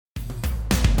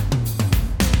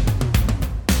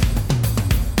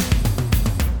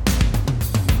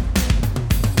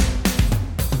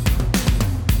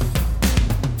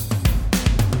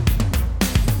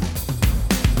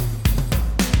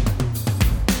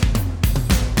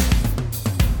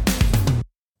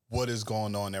is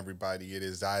going on, everybody? It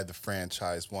is I, the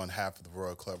franchise, one half of the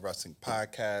Royal Club Wrestling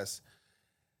Podcast.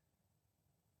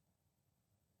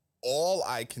 All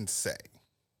I can say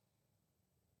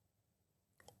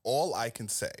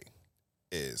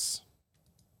is,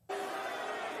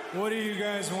 what do you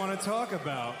guys want to talk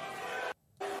about?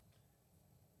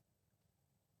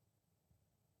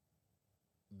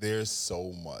 there's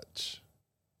so much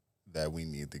that we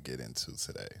need to get into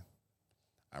today.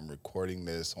 I'm recording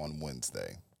this on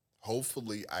Wednesday.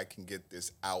 Hopefully, I can get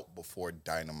this out before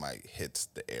Dynamite hits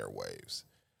the airwaves.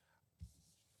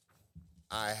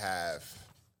 I have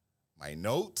my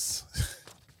notes.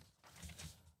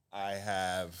 I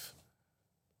have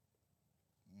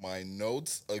my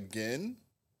notes again,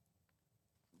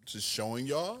 just showing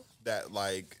y'all that,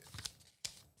 like,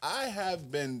 I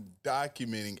have been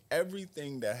documenting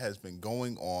everything that has been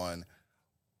going on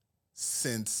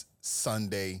since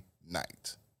Sunday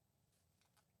night.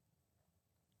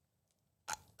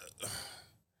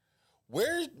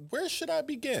 Where should I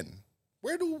begin?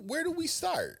 Where do we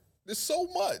start? There's so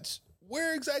much.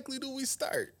 Where exactly do we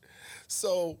start?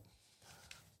 So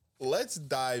let's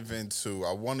dive into,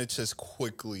 I want to just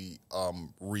quickly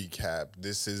recap.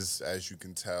 This is, as you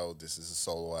can tell, this is a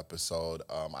solo episode.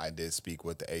 I did speak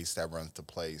with the ace that runs the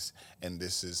place, and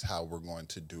this is how we're going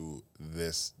to do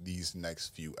these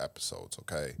next few episodes,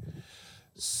 okay?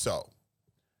 So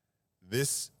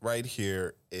this right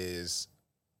here is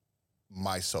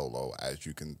my solo,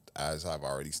 as I've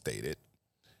already stated.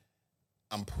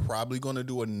 I'm probably going to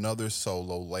do another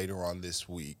solo later on this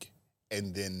week.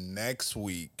 And then next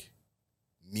week,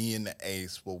 me and the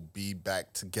Ace will be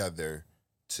back together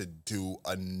to do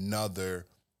another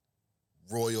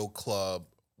Royal Club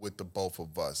with the both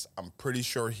of us. I'm pretty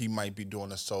sure he might be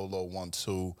doing a solo one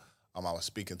too. I was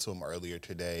speaking to him earlier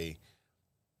today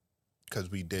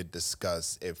because we did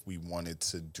discuss if we wanted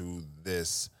to do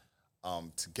this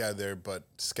together, but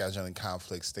scheduling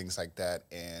conflicts, things like that.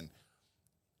 And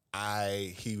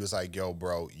he was like, yo,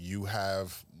 bro, you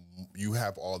have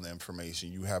all the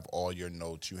information. You have all your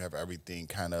notes. You have everything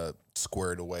kind of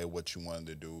squared away what you wanted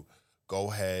to do.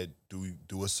 Go ahead,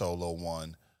 do a solo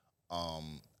one.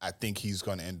 I think he's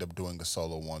going to end up doing a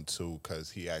solo one too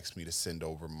because he asked me to send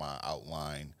over my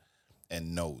outline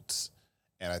and notes.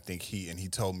 And I think he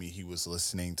told me he was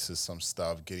listening to some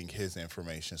stuff, getting his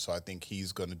information. So I think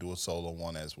he's going to do a solo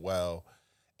one as well.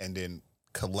 And then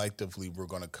collectively, we're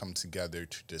going to come together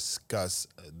to discuss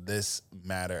this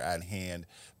matter at hand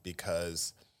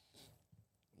because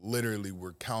literally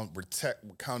we're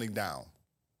counting down.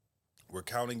 We're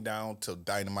counting down till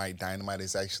Dynamite. Dynamite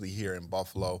is actually here in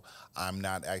Buffalo. I'm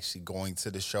not actually going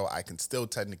to the show. I can still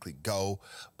technically go,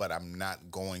 but I'm not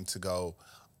going to go.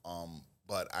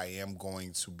 But I am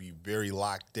going to be very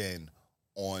locked in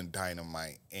on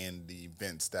Dynamite and the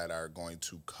events that are going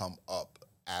to come up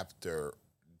after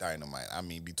Dynamite. I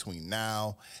mean, between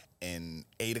now and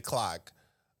 8 o'clock,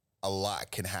 a lot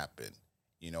can happen.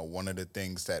 You know, one of the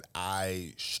things that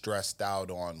I stressed out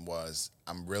on was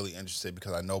I'm really interested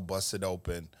because I know Busted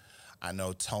Open. I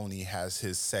know Tony has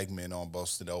his segment on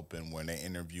Busted Open when they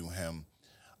interview him.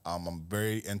 I'm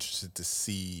very interested to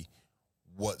see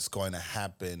what's going to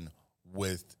happen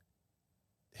with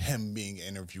him being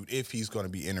interviewed, if he's going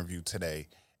to be interviewed today.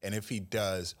 And if he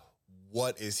does,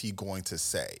 what is he going to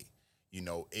say? You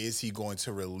know, is he going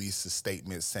to release a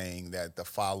statement saying that the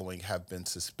following have been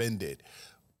suspended?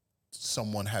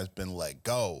 Someone has been let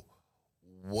go.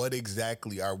 What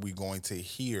exactly are we going to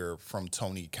hear from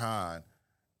Tony Khan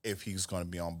if he's going to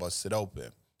be on Busted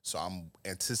Open? So I'm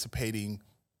anticipating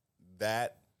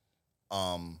that.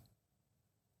 But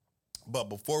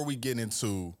before we get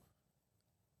into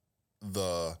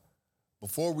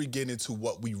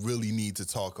what we really need to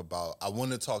talk about, I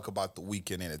want to talk about the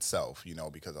weekend in itself, you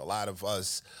know, because a lot of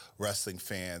us wrestling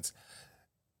fans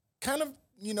kind of,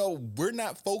 you know, we're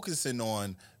not focusing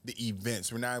on the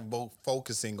events. We're not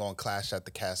focusing on Clash at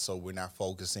the Castle. We're not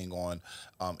focusing on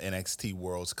NXT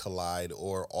Worlds Collide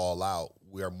or All Out.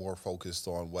 We are more focused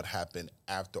on what happened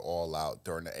after All Out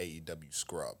during the AEW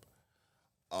scrub.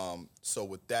 So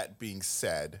with that being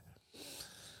said,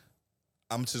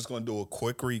 I'm just going to do a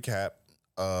quick recap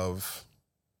of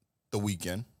the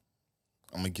weekend.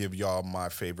 I'm going to give y'all my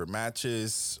favorite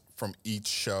matches from each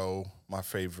show, my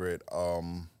favorite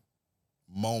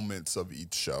moments of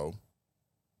each show.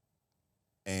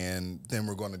 And then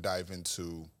we're going to dive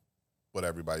into what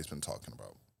everybody's been talking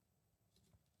about.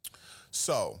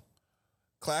 So,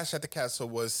 Clash at the Castle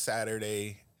was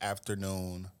Saturday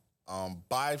afternoon.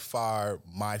 By far,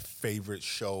 my favorite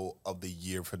show of the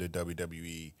year for the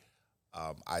WWE.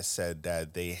 I said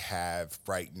that they have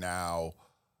right now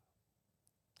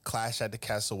Clash at the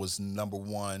Castle was number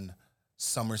 1,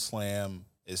 SummerSlam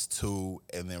is 2,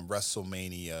 and then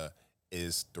WrestleMania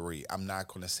is 3. I'm not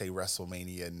going to say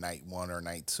WrestleMania night 1 or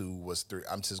night 2 was 3.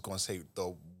 I'm just going to say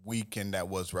the weekend that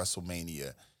was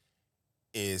WrestleMania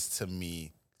is, to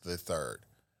me, the third.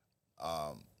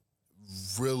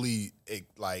 Really,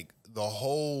 like the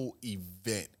whole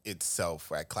event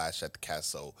itself at Clash at the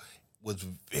Castle was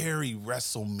very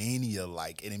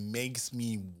WrestleMania-like, and it makes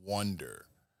me wonder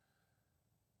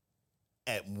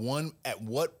at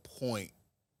what point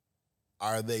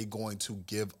are they going to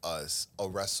give us a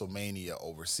WrestleMania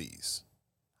overseas?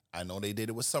 I know they did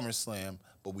it with SummerSlam,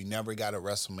 but we never got a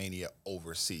WrestleMania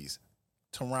overseas.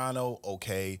 Toronto,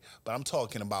 okay, but I'm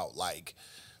talking about like,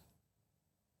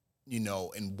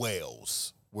 in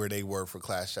Wales, where they were for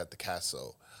Clash at the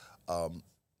Castle.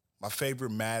 My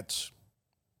favorite match,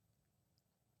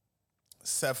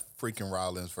 Seth freaking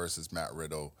Rollins versus Matt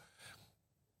Riddle.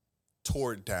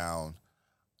 Tore it down.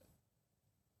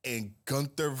 And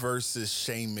Gunther versus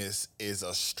Sheamus is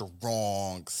a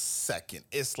strong second.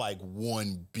 It's like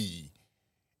 1B.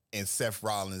 And Seth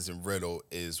Rollins and Riddle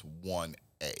is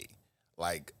 1A.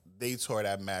 Like, they tore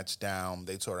that match down.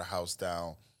 They tore the house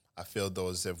down. I feel, though,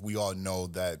 as if we all know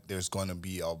that there's going to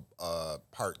be a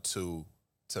part 2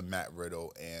 to Matt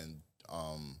Riddle and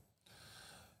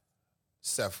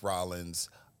Seth Rollins.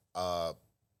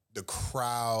 The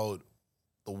crowd,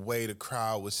 the way the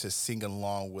crowd was just singing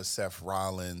along with Seth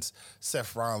Rollins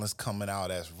coming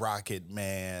out as Rocket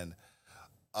Man.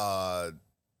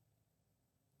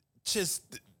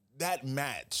 Just that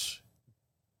match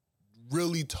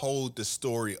really told the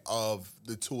story of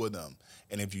the two of them.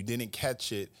 And if you didn't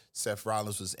catch it, Seth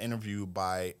Rollins was interviewed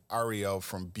by Ariel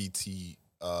from BT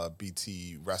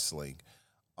Wrestling.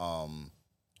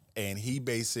 And he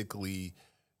basically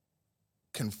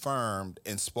confirmed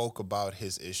and spoke about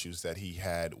his issues that he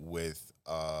had with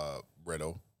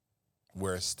Riddle,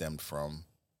 where it stemmed from,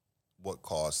 what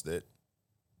caused it.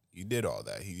 He did all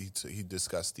that. He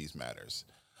discussed these matters.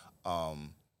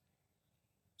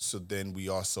 So then we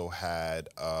also had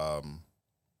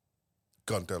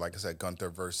Gunther, like I said,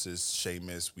 Gunther versus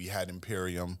Sheamus. We had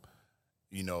Imperium.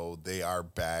 They are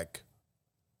back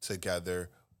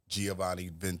together. Giovanni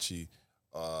Vinci,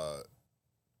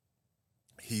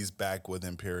 he's back with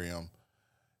Imperium.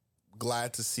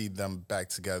 Glad to see them back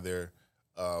together.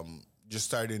 Just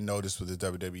starting to notice with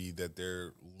the WWE that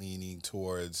they're leaning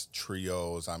towards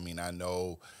trios. I mean, I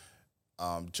know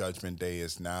Judgment Day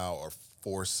is now a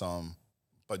foursome,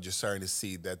 but you're starting to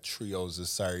see that trios is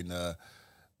starting to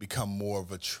become more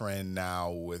of a trend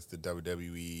now with the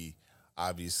WWE.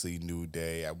 Obviously, New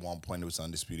Day. At one point, it was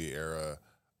Undisputed Era.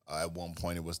 At one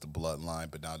point, it was the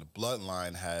Bloodline. But now the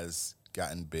Bloodline has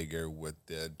gotten bigger with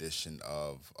the addition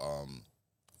of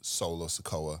Solo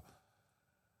Sikoa.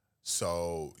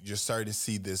 So you're starting to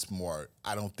see this more.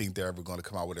 I don't think they're ever going to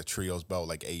come out with a trios belt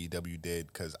like AEW did,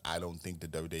 because I don't think the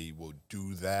WWE will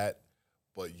do that.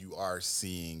 But you are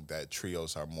seeing that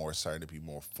trios are starting to be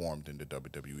more formed in the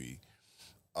WWE.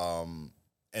 And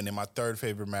then my third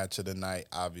favorite match of the night,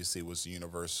 obviously, was the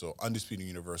Undisputed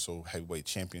Universal Heavyweight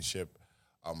Championship.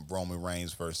 Roman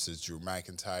Reigns versus Drew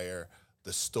McIntyre.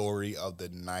 The story of the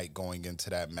night going into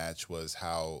that match was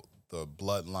how the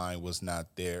Bloodline was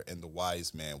not there and the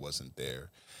Wise Man wasn't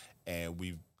there. And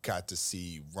we got to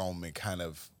see Roman kind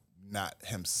of not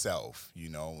himself,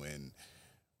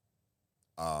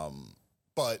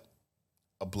 but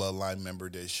a Bloodline member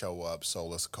did show up.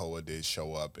 Solo Sikoa did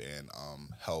show up and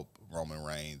help Roman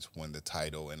Reigns win the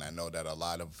title. And I know that a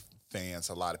lot of fans,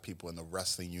 a lot of people in the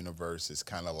wrestling universe is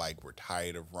kind of like, we're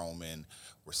tired of Roman.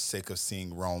 We're sick of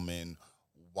seeing Roman.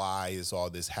 Why is all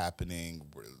this happening?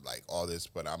 We're like all this,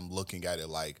 but I'm looking at it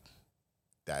like,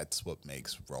 that's what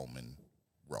makes Roman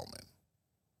Roman.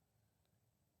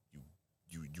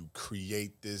 You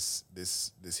create this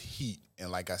heat,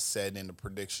 and like I said in the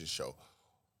prediction show,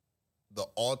 the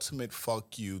ultimate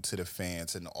fuck you to the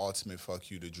fans and the ultimate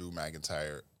fuck you to Drew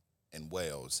McIntyre in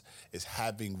Wales is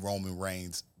having Roman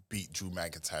Reigns beat Drew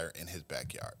McIntyre in his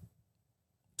backyard.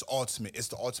 It's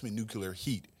the ultimate nuclear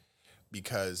heat,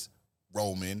 because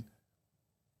Roman,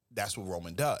 that's what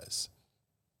Roman does.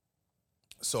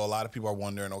 So a lot of people are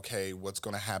wondering, okay, what's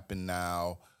going to happen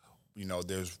now?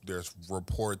 There's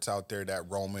reports out there that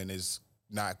Roman is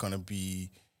not going to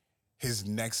be, his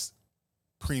next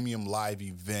premium live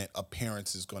event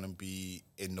appearance is going to be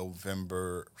in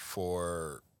November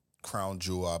for Crown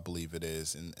Jewel, I believe it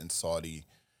is, in Saudi.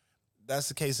 That's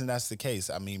the case, and that's the case.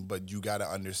 I mean, but you got to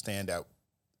understand that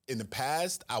in the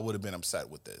past, I would have been upset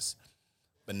with this.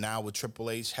 But now with Triple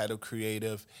H, head of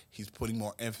creative, he's putting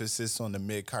more emphasis on the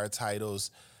mid-card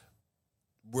titles.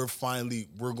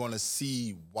 we're going to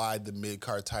see why the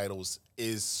mid-card titles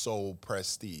is so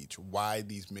prestige, why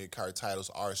these mid-card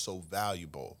titles are so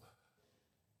valuable,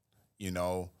 you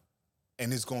know,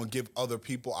 and it's going to give other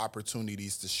people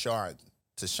opportunities to shine,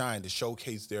 to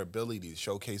showcase their ability, to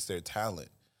showcase their talent.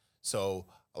 So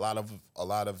a lot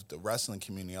of the wrestling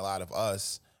community, a lot of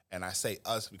us, and I say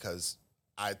us because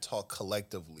I talk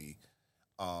collectively,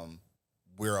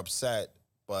 we're upset,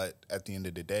 but at the end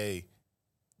of the day,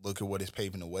 look at what it's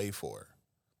paving the way for.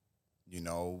 You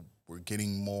know, we're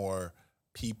getting more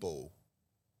people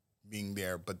being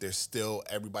there, but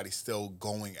everybody's still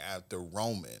going after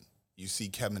Roman. You see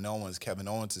Kevin Owens. Kevin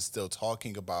Owens is still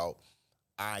talking about,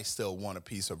 I still want a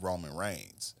piece of Roman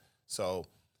Reigns. So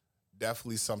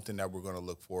definitely something that we're going to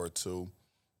look forward to.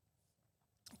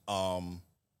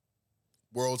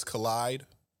 Worlds Collide.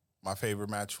 My favorite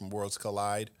match from Worlds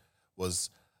Collide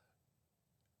was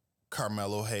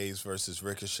Carmelo Hayes versus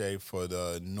Ricochet for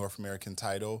the North American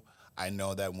title. I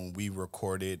know that when we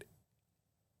recorded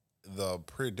the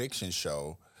prediction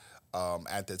show,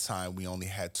 at the time we only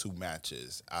had 2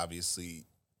 matches. Obviously,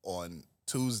 on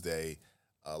Tuesday,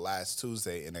 last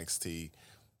Tuesday, NXT,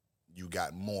 you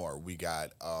got more. We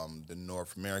got the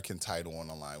North American title on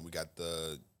the line. We got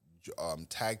the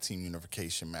tag team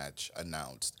unification match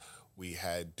announced. We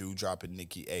had Doudrop and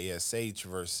Nikki ASH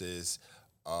versus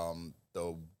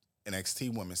the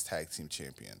NXT Women's Tag Team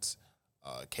Champions,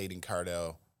 Kaden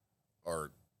Carter,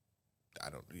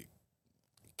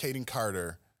 Kaden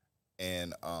Carter,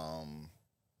 and I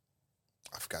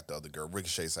forgot the other girl,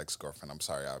 Ricochet's ex-girlfriend. I'm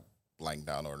sorry, I blanked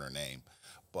out on her name,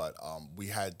 but we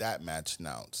had that match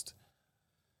announced.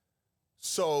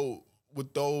 So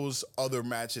with those other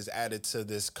matches added to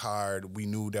this card, we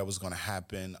knew that was going to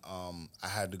happen. I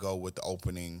had to go with the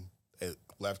opening. It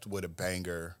left with a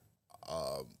banger.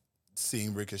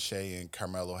 Seeing Ricochet and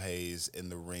Carmelo Hayes in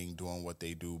the ring doing what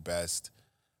they do best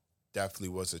definitely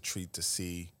was a treat to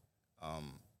see.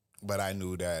 But I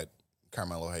knew that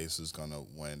Carmelo Hayes was going to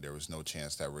win. There was no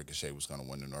chance that Ricochet was going to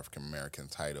win the North American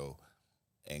title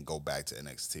and go back to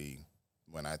NXT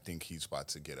when I think he's about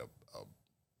to get a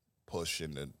push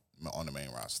on the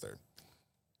main roster.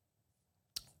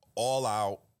 All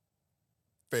Out,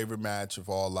 favorite match of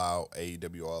All Out,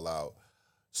 AEW All Out,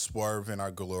 Swerve in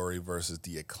Our Glory versus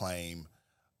The Acclaim.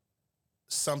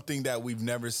 Something that we've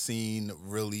never seen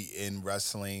really in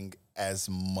wrestling as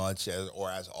much as or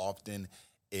as often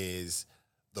is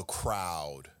the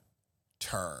crowd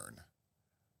turn.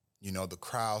 You know, the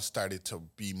crowd started to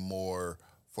be more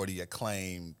for The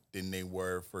Acclaim than they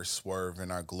were for Swerve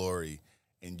in Our Glory.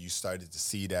 And you started to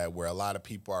see that where a lot of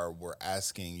people were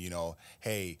asking, you know,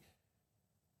 hey,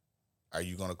 are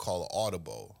you going to call an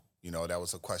audible? You know, that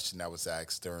was a question that was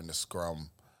asked during the scrum.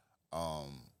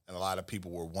 And a lot of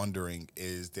people were wondering,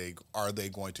 are they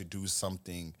going to do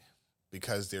something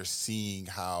because they're seeing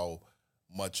how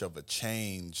much of a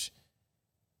change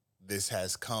this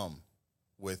has come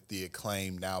with The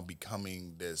Acclaim now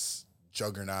becoming this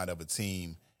juggernaut of a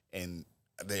team, and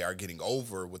they are getting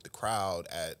over with the crowd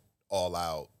at All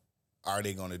Out. Are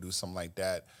they going to do something like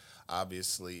that?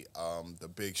 Obviously, the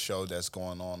big show that's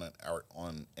going on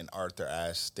in Arthur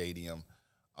Ashe Stadium,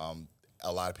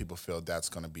 a lot of people feel that's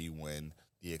going to be when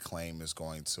The Acclaim is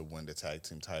going to win the tag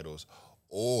team titles,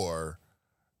 or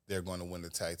they're going to win the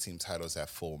tag team titles at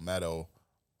Full Metal,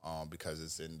 because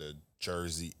it's in the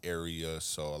Jersey area,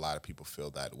 so a lot of people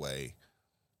feel that way.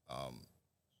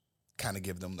 Kind of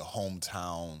give them the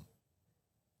hometown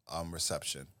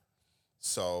reception.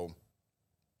 So,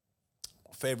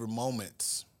 favorite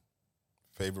moments.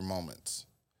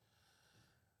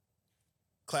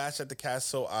 Clash at the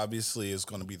Castle, obviously, is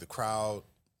going to be the crowd.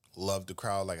 Love the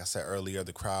crowd. Like I said earlier,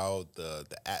 the crowd, the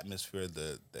atmosphere,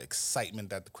 the excitement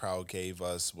that the crowd gave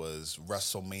us was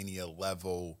WrestleMania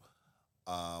level.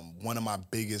 One of my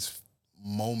biggest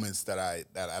moments that I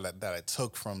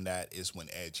took from that is when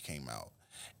Edge came out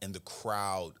and the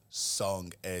crowd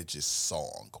sung Edge's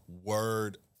song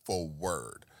word for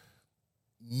word.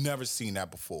 Never seen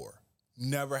that before.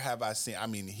 Never have I seen. I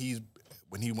mean,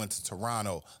 when he went to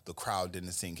Toronto, the crowd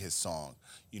didn't sing his song,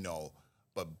 you know.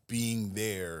 But being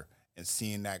there and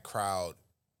seeing that crowd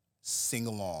sing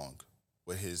along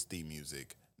with his theme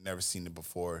music, never seen it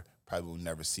before. Probably will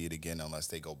never see it again unless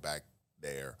they go back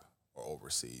there or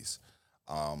overseas.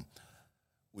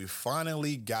 We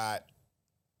finally got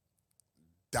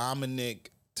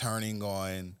Dominic turning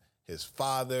on his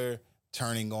father,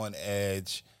 turning on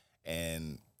Edge,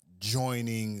 and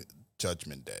joining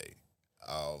Judgment Day.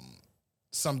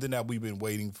 Something that we've been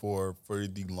waiting for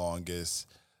the longest.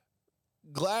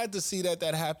 Glad to see that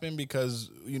happened because,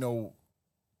 you know,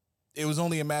 it was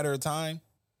only a matter of time.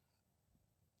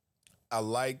 I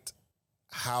liked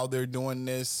how they're doing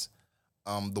this.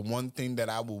 The one thing that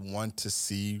I would want to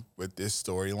see with this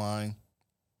storyline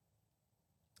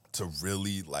to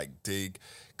really like dig,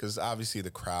 because obviously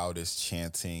the crowd is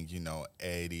chanting,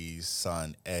 Eddie's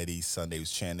son, Eddie. Sunday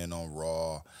was chanting on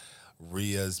Raw.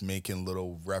 Rhea's making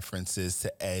little references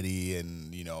to Eddie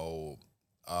and,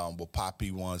 what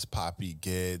Poppy wants, Poppy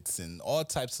gets, and all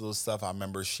types of little stuff. I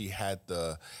remember she had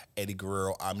the Eddie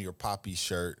Guerrero I'm Your Poppy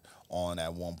shirt on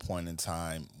at one point in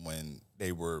time when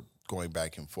they were going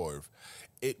back and forth.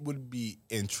 It would be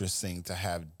interesting to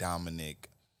have Dominic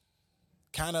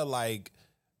kind of like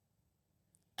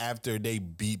after they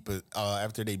beat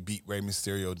Rey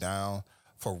Mysterio down,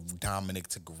 for Dominic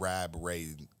to grab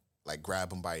Rey, like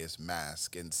grab him by his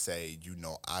mask and say,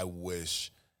 I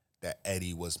wish that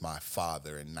Eddie was my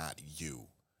father and not you,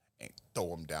 and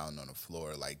throw him down on the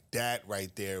floor. Like that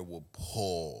right there will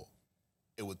pull.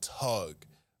 It would tug,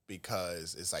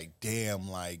 because it's like, damn,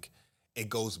 like it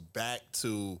goes back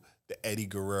to the Eddie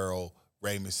Guerrero,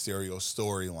 Rey Mysterio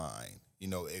storyline.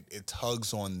 It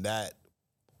tugs on that.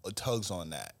 It tugs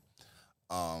on that.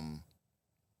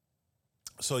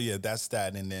 So yeah, that's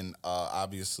that. And then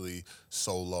obviously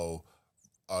Solo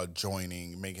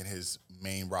making his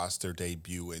main roster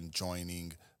debut and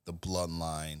joining the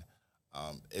Bloodline.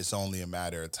 It's only a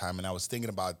matter of time. And I was thinking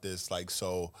about this, like,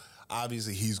 so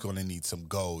obviously he's going to need some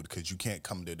gold, because you can't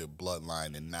come to the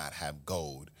Bloodline and not have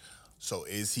gold. So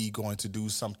is he going to do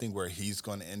something where he's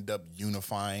going to end up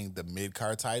unifying the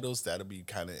mid-card titles? That'll be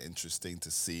kind of interesting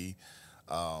to see.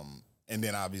 And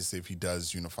then obviously if he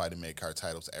does unify the mid-card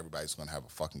titles, everybody's going to have a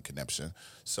fucking connection.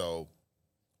 So,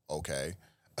 okay.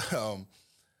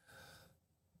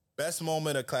 Best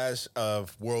moment of Clash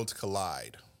of Worlds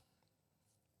Collide.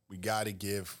 We got to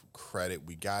give credit.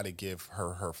 We got to give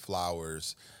her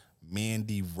flowers.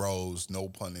 Mandy Rose, no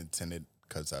pun intended,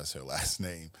 because that's her last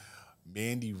name.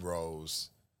 Mandy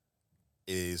Rose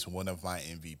is one of my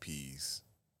MVPs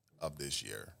of this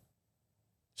year.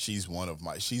 She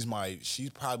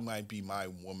probably might be my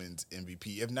woman's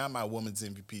MVP. If not my woman's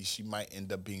MVP, she might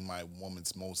end up being my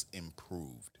woman's most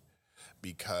improved,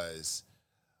 because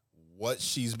what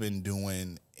she's been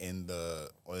doing in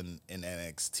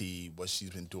NXT, what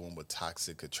she's been doing with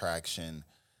Toxic Attraction,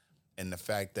 and the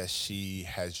fact that she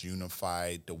has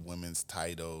unified the women's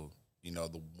title,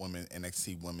 the women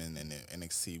NXT women and the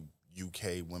NXT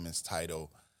UK women's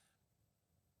title,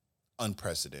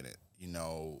 unprecedented.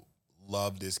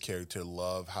 Love this character,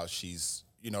 love how she's,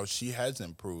 she has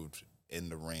improved in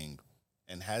the ring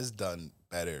and has done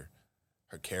better.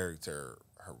 Her character,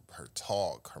 her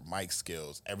talk, her mic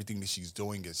skills, everything that she's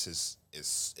doing is just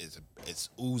it's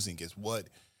oozing. It's what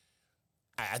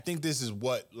I think this is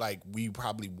what like we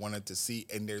probably wanted to see,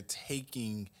 and they're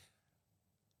taking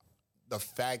the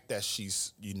fact that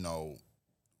she's,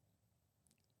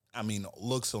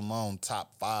 looks alone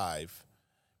top 5,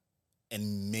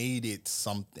 and made it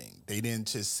something. They didn't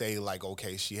just say like,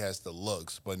 okay, she has the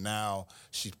looks, but now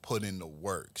she's put in the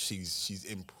work. She's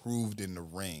improved in the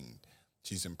ring.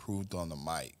 She's improved on the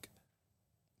mic.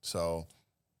 So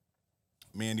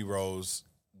Mandy Rose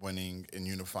winning and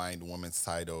unifying the women's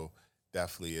title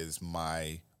definitely is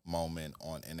my moment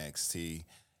on NXT.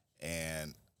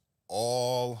 And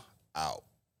All Out.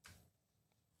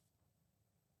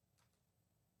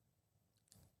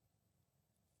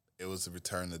 It was the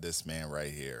return of this man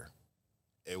right here.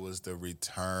 It was the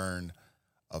return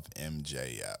of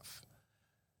MJF.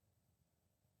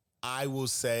 I will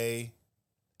say,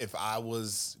 if I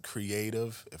was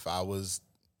creative, if I was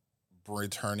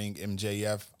returning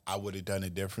MJF, I would have done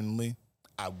it differently.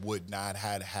 I would not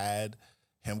have had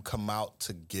him come out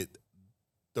to get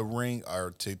the ring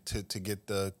or to get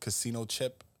the casino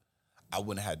chip. I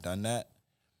wouldn't have done that.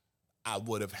 I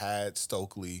would have had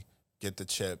Stokely get the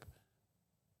chip,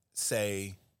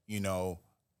 say,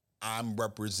 I'm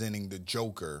representing the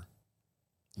Joker.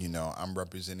 I'm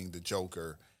representing the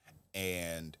Joker,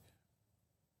 and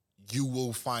you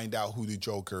will find out who the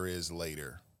Joker is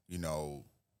later.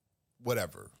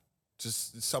 Whatever.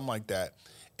 Just something like that.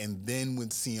 And then when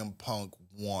CM Punk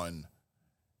won,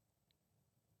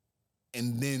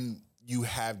 and then you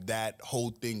have that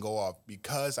whole thing go off,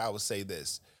 because I would say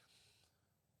this,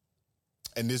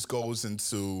 and this goes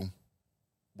into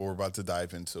what we're about to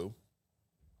dive into.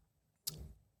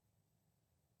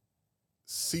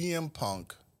 CM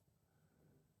Punk,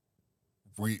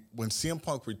 when CM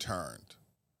Punk returned,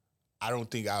 I don't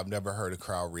think I've never heard a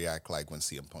crowd react like when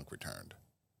CM Punk returned.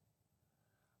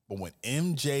 But when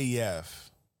MJF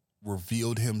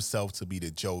revealed himself to be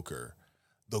the Joker,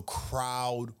 the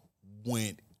crowd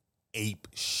went ape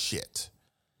shit.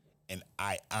 And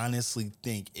I honestly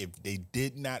think if they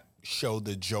did not show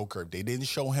the Joker. They didn't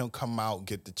show him come out,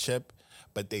 get the chip,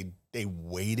 but they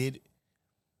waited.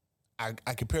 I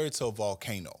compare it to a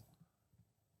volcano.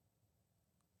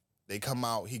 They come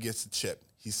out, he gets the chip.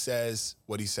 He says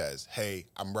what he says. Hey,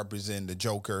 I'm representing the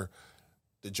Joker.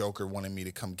 The Joker wanted me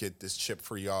to come get this chip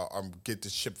for y'all, or get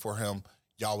this chip for him.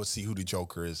 Y'all will see who the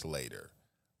Joker is later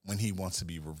when he wants to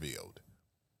be revealed.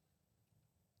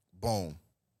 Boom.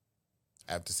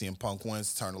 After CM Punk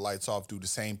wins, turn the lights off, do the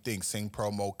same thing, same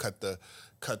promo, cut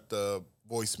the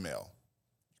voicemail.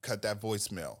 Cut that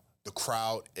voicemail. The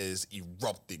crowd is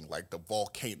erupting like the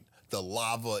volcano. The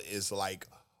lava is like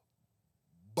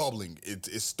bubbling.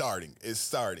 It's starting.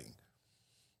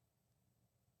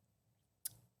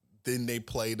 Then they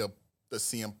play the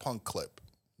CM Punk clip.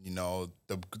 You know,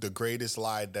 the greatest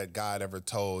lie that God ever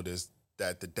told is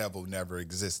that the devil never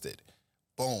existed.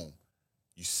 Boom.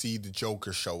 You see the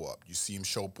Joker show up. You see him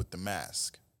show up with the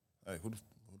mask. Like, who the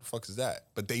fuck is that?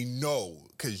 But they know,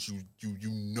 because you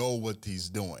know what he's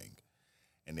doing.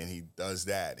 And then he does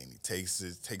that, and he takes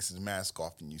his mask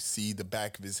off, and you see the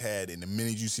back of his head. And the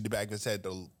minute you see the back of his head,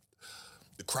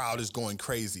 the crowd is going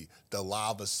crazy. The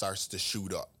lava starts to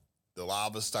shoot up.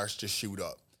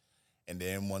 And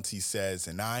then once he says,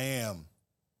 "And I am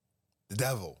the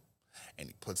devil," and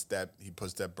he puts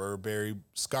that Burberry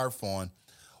scarf on,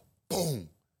 boom,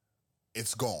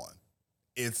 it's gone.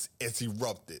 It's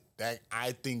erupted.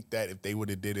 I think that if they would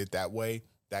have did it that way,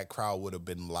 that crowd would have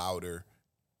been louder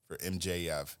for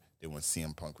MJF than when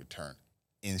CM Punk returned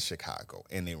in Chicago,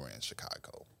 and they were in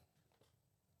Chicago.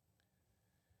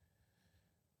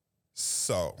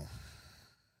 So,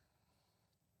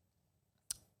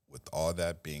 with all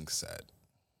that being said,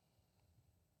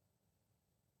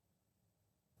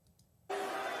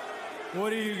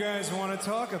 What do you guys want to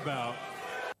talk about?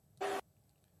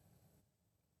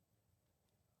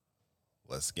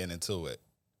 let's get into it.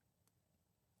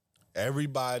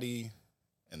 Everybody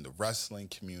in the wrestling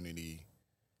community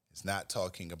is not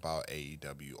talking about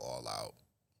AEW All Out.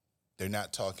 They're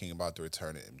not talking about the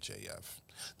return of MJF.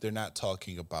 They're not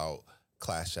talking about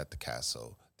Clash at the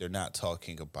Castle. They're not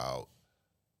talking about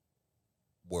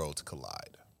Worlds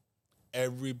Collide.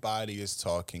 Everybody is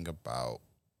talking about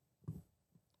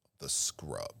the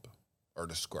scrub, or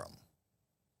the scrum,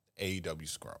 AEW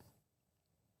scrum.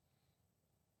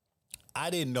 I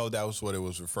didn't know that was what it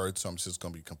was referred to. I'm just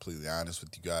going to be completely honest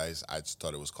with you guys. I just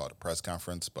thought it was called a press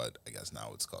conference, but I guess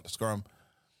now it's called a scrum.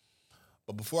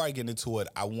 But before I get into it,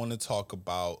 I want to talk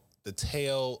about the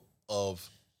tale of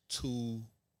two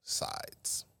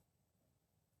sides.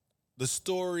 The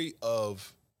story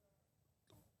of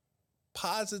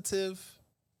positive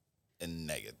and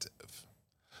negative.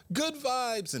 Good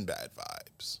vibes and bad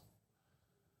vibes.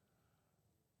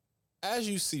 As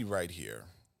you see right here,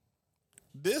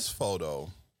 this photo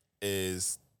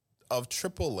is of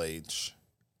Triple H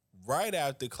right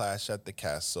after Clash at the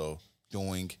Castle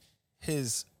doing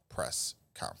his press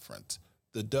conference,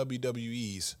 the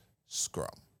WWE's scrum.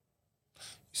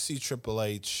 You see Triple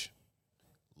H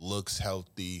looks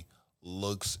healthy,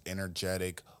 looks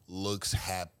energetic, looks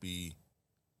happy,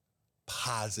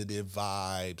 positive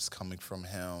vibes coming from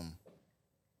him.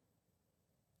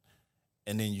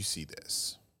 And then you see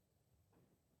this.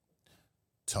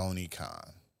 Tony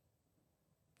Khan,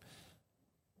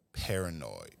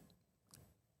 paranoid,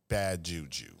 bad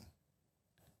juju,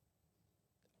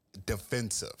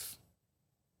 defensive,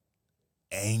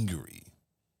 angry,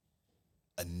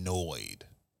 annoyed,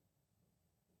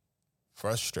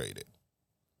 frustrated.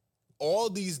 All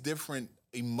these different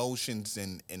emotions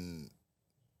and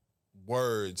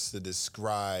words to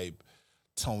describe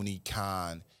Tony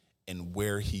Khan and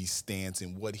where he stands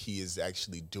and what he is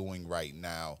actually doing right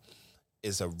now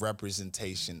is a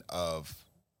representation of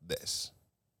this.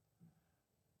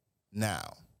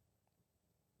 Now,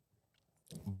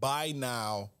 by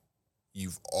now,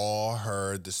 you've all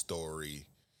heard the story.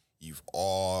 You've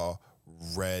all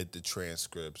read the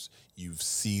transcripts. You've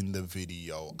seen the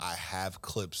video. I have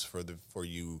clips for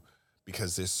you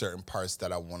because there's certain parts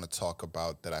that I want to talk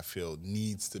about that I feel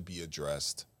needs to be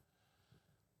addressed.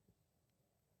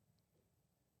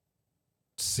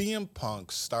 CM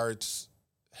Punk starts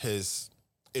his,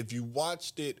 if you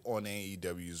watched it on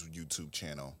AEW's YouTube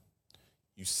channel,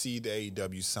 you see the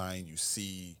AEW sign, you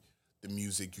see the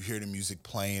music, you hear the music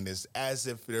playing. It's as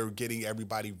if they're getting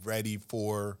everybody ready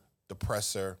for the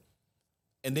presser.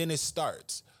 And then it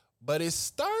starts. But it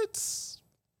starts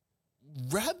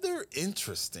rather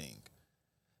interesting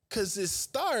because it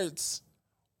starts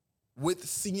with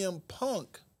CM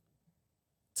Punk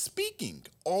speaking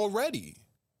already.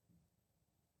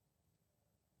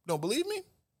 Don't believe me?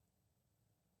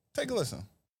 Take a listen.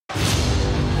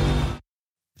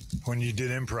 When you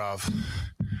did improv,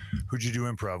 who'd you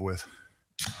do improv with?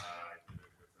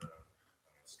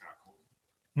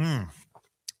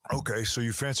 Okay, so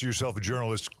you fancy yourself a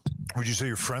journalist. Would you say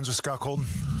you're friends with Scott Colton?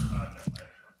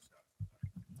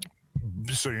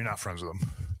 So you're not friends with him?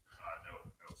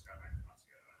 No, Scott and I not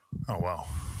together. Oh, wow.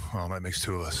 Well, that makes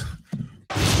two of us.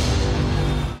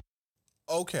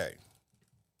 Okay.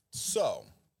 So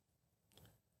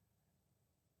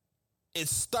it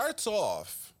starts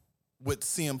off with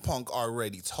CM Punk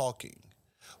already talking,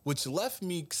 which left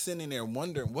me sitting there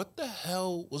wondering what the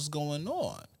hell was going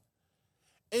on.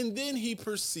 And then he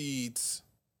proceeds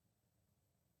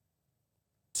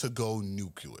to go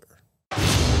nuclear.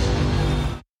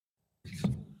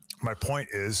 My point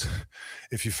is,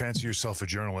 if you fancy yourself a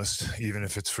journalist, even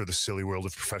if it's for the silly world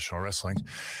of professional wrestling,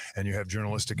 and you have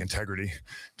journalistic integrity,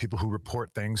 people who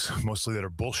report things mostly that are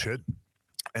bullshit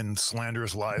and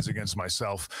slanderous lies against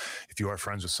myself, if you are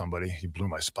friends with somebody, you blew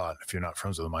my spot. If you're not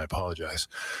friends with them, I apologize.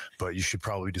 But you should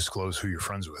probably disclose who you're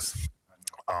friends with.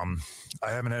 I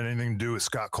haven't had anything to do with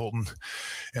Scott Colton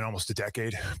in almost a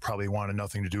decade. Probably wanted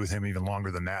nothing to do with him even longer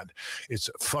than that. It's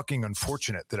fucking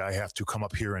unfortunate that I have to come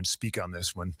up here and speak on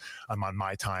this when I'm on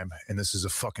my time and this is a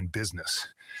fucking business.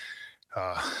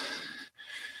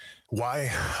 Why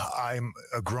I'm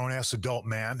a grown-ass adult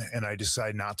man and I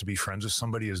decide not to be friends with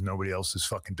somebody is nobody else's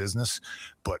fucking business.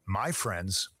 But my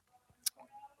friends,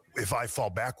 if I fall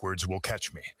backwards, will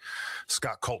catch me.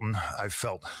 Scott Colton, I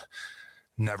felt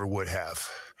never would have.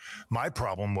 My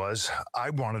problem was I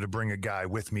wanted to bring a guy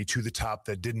with me to the top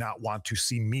that did not want to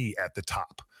see me at the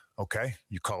top. Okay?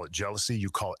 You call it jealousy, you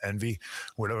call it envy,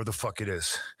 whatever the fuck it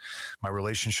is. My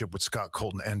relationship with Scott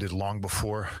Colton ended long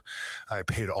before I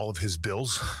paid all of his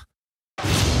bills.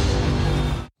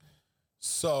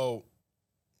 So,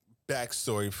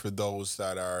 backstory for those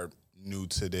that are new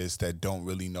to this, that don't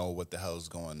really know what the hell's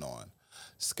going on.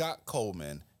 Scott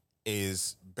Coleman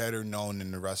is better known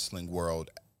in the wrestling world,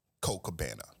 Colt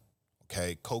Cabana.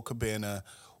 Okay, Colt Cabana,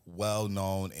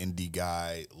 well-known indie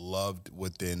guy, loved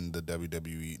within the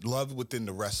WWE, loved within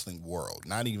the wrestling world,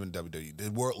 not even WWE, the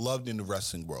world, loved in the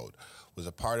wrestling world, was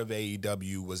a part of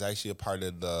AEW, was actually a part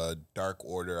of the Dark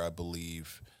Order, I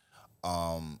believe,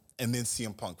 and then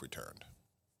CM Punk returned.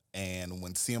 And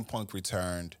when CM Punk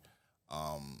returned,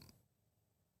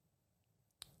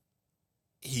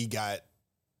 he got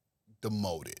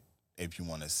demoted, if you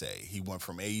want to say. He went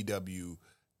from AEW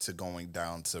to going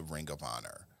down to Ring of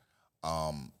Honor.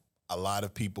 A lot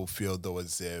of people feel, though,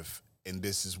 as if, and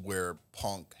this is where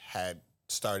Punk had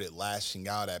started lashing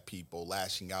out at people,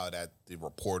 lashing out at the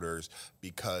reporters,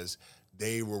 because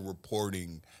they were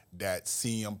reporting that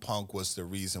CM Punk was the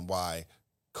reason why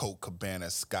Colt Cabana,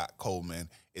 Scott Coleman,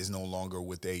 is no longer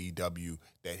with AEW,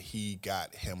 that he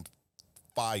got him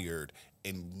fired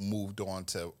and moved on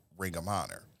to Ring of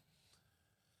Honor.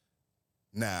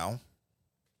 Now,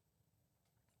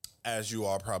 as you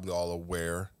are probably all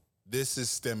aware, this is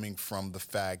stemming from the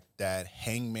fact that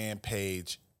Hangman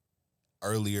Page,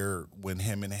 earlier when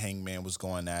him and Hangman was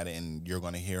going at it, and you're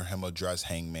going to hear him address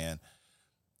Hangman,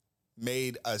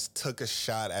 took a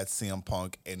shot at CM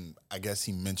Punk, and I guess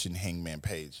he mentioned Hangman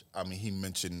Page. I mean, he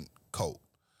mentioned Colt.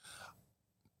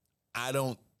 I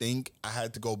don't think, I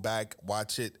had to go back,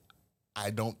 watch it. I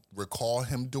don't recall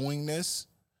him doing this.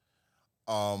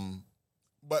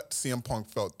 But CM Punk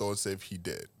felt though as if he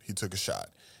did. He took a shot.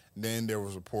 Then there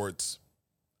was reports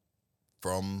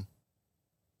from,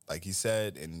 like he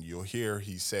said, and you'll hear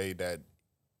he say that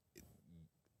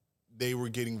they were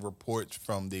getting reports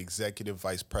from the executive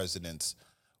vice presidents,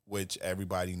 which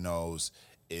everybody knows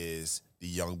is the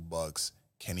Young Bucks,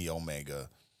 Kenny Omega.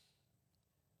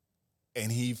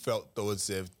 And he felt though as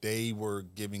if they were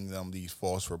giving them these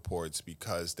false reports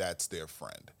because that's their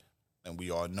friend. And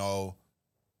we all know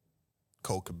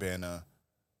Colt Cabana,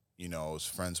 you know, is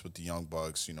friends with the Young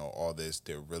Bucks, you know, all this.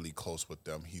 They're really close with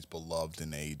them. He's beloved in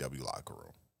the AEW locker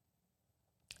room.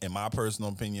 In my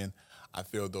personal opinion, I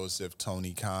feel though as if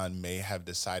Tony Khan may have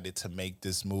decided to make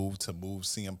this move to move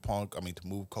CM Punk, to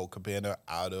move Colt Cabana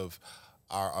out of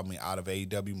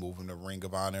AEW, moving to Ring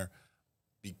of Honor,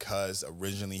 because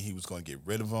originally he was going to get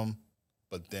rid of him,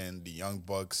 but then the Young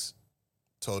Bucks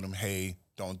told him, hey,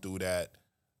 don't do that,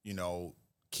 you know,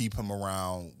 keep him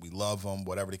around, we love him,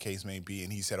 whatever the case may be,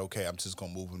 and he said, okay, I'm just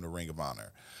going to move him to Ring of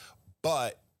Honor.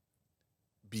 But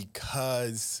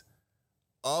because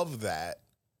of that,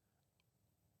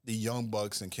 the Young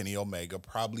Bucks and Kenny Omega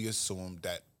probably assumed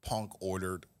that Punk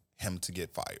ordered him to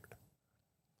get fired.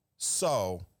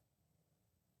 So,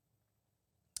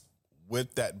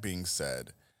 with that being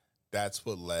said, that's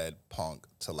what led Punk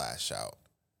to lash out.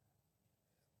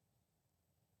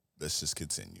 Let's just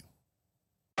continue.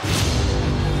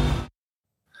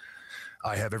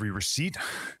 I have every receipt.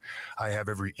 I have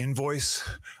every invoice.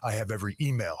 I have every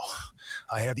email.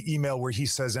 I have the email where he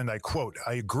says, and I quote,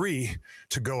 "I agree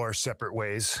to go our separate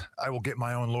ways. I will get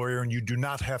my own lawyer and you do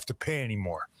not have to pay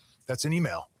anymore." That's an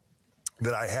email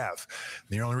that I have.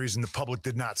 The only reason the public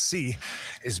did not see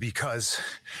is because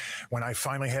when I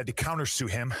finally had to countersue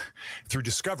him through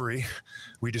discovery,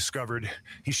 we discovered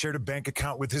he shared a bank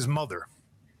account with his mother.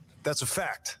 That's a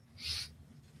fact.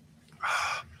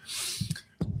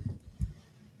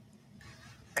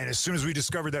 And as soon as we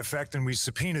discovered that fact and we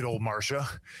subpoenaed old Marcia,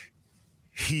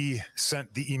 he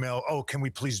sent the email, "Oh, can we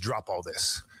please drop all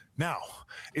this?" Now,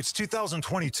 it's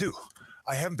 2022.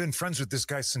 I haven't been friends with this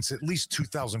guy since at least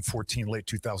 2014, late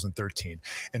 2013.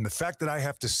 And the fact that I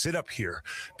have to sit up here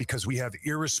because we have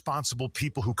irresponsible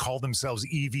people who call themselves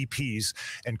EVPs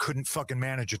and couldn't fucking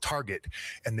manage a target,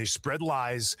 and they spread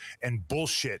lies and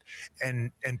bullshit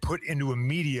and put into a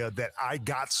media that I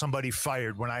got somebody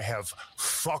fired when I have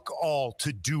fuck all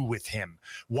to do with him,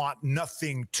 want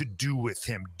nothing to do with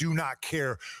him, do not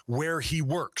care where he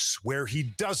works, where he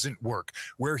doesn't work,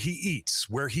 where he eats,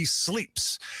 where he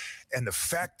sleeps. And the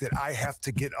fact that I have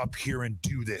to get up here and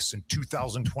do this in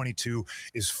 2022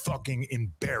 is fucking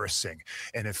embarrassing.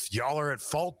 And if y'all are at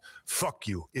fault, fuck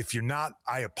you. If you're not,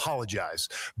 I apologize.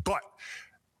 But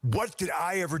what did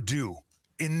I ever do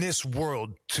in this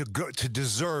world to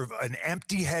deserve an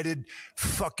empty-headed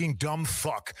fucking dumb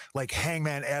fuck like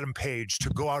Hangman Adam Page to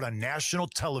go out on national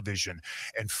television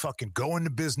and fucking go into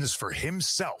business for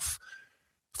himself?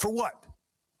 For what?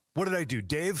 What did I do,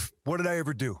 Dave? What did I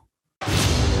ever do?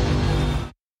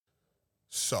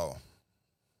 So,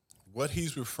 what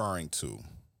he's referring to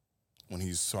when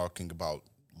he's talking about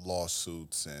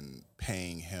lawsuits and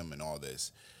paying him and all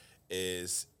this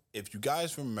is, if you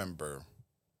guys remember,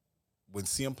 when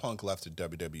CM Punk left the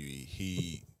WWE,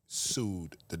 he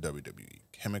sued the WWE.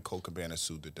 Him and Colt Cabana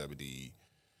sued the WWE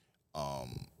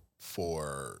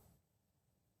for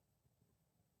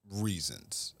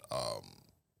reasons.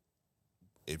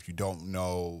 If you don't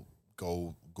know,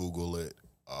 go Google it.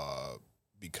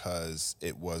 Because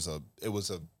it was a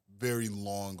very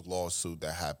long lawsuit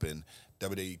that happened.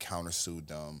 WWE countersued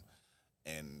them,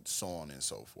 and so on and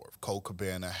so forth. Colt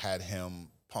Cabana had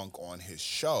Punk on his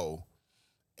show,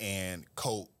 and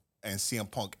Colt and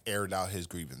CM Punk aired out his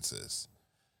grievances.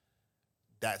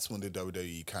 That's when the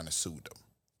WWE kind of sued them.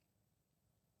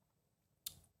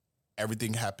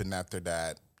 Everything happened after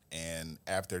that, and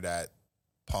after that,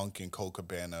 Punk and Colt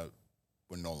Cabana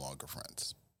were no longer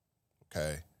friends.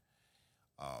 Okay?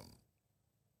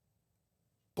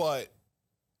 But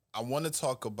I want to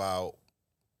talk about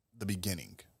the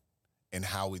beginning and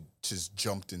how it just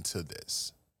jumped into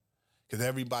this. Because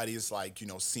everybody is like,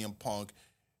 CM Punk,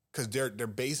 because they're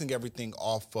basing everything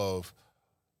off of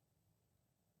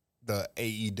the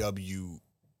AEW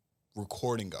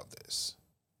recording of this.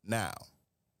 Now,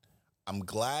 I'm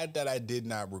glad that I did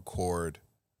not record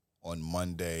on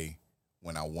Monday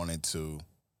when I wanted to,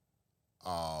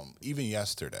 even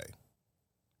yesterday,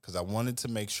 because I wanted to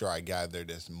make sure I gathered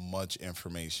as much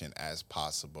information as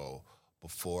possible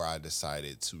before I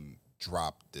decided to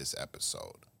drop this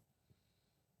episode.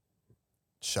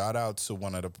 Shout out to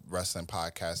one of the wrestling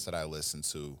podcasts that I listen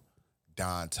to,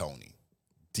 Don Tony,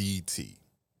 DT.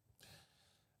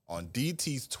 On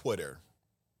DT's Twitter,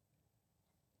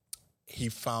 he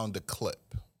found a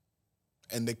clip.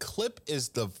 And the clip is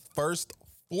the first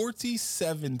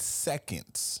 47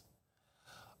 seconds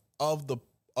of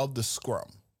the scrum,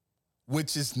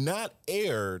 which is not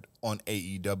aired on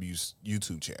AEW's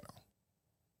YouTube channel.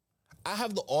 I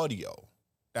have the audio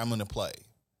that I'm going to play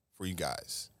for you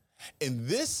guys. And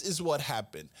this is what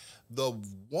happened. The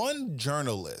one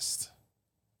journalist,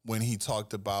 when he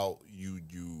talked about you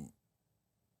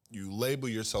label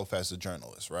yourself as a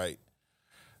journalist, right?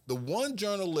 The one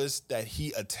journalist that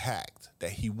he attacked,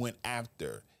 that he went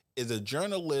after, is a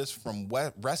journalist from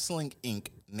Wrestling Inc.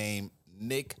 named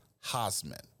Nick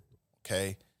Hosman,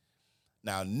 okay?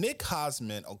 Now, Nick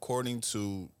Hosman, according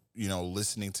to,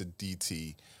 listening to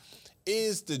DT,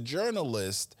 is the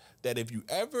journalist that if you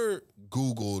ever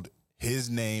Googled his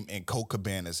name and Colt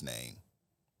Cabana's name,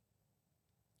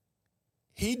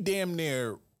 he damn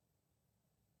near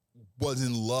was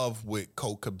in love with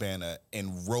Colt Cabana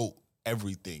and wrote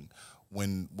everything.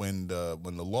 When the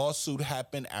lawsuit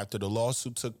happened, after the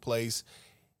lawsuit took place,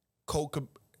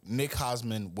 Nick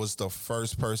Hosman was the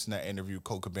first person that interviewed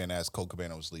Colt Cabana as Colt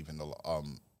Cabana was leaving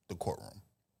the courtroom.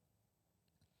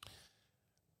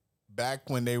 Back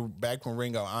when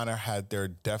Ring of Honor had their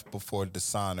Death Before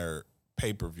Dishonor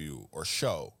pay-per-view or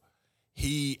show,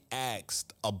 he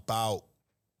asked about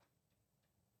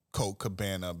Colt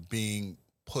Cabana being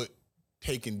put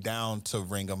taken down to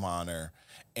Ring of Honor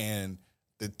and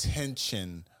the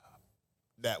tension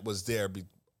that was there.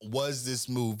 Was this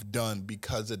move done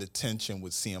because of the tension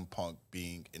with CM Punk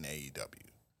being in AEW?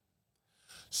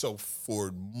 So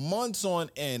for months on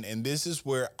end, and this is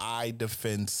where I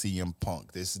defend CM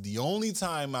Punk. This is the only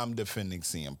time I'm defending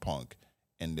CM Punk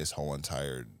in this whole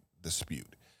entire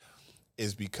dispute,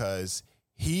 is because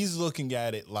he's looking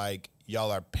at it like y'all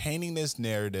are painting this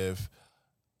narrative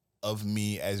of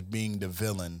me as being the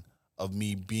villain, of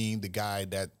me being the guy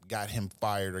that got him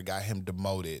fired or got him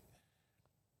demoted.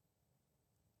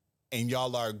 And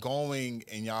y'all are going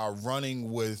and y'all are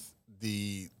running with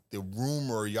the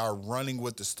rumor, y'all running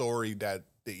with the story that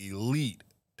the Elite,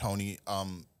 Tony,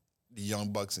 the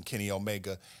Young Bucks and Kenny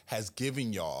Omega has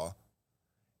given y'all,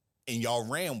 and y'all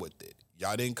ran with it.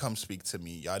 Y'all didn't come speak to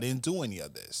me. Y'all didn't do any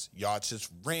of this. Y'all just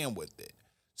ran with it.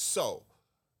 So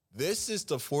this is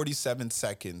the 47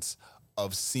 seconds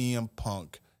of CM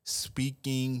Punk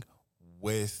speaking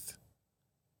with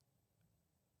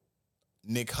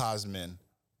Nick Hosman,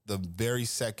 the very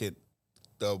second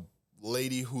the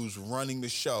lady who's running the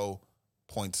show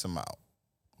points him out.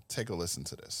 Take a listen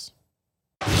to this.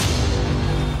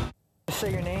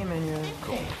 Say your name and your...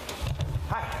 Cool.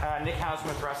 Hi, Nick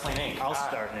Houseman with Wrestling Inc. I'll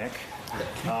start, Nick.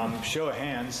 Show of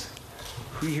hands.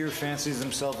 Who here fancies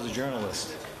themselves as a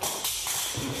journalist?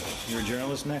 You're a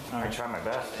journalist, Nick? All I right. try my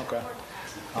best. Okay.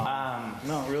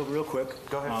 No, real quick.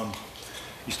 Go ahead.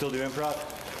 You still do improv?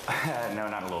 No,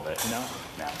 not a little bit. No?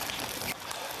 No.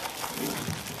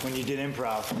 When you did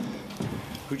improv,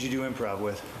 who'd you do improv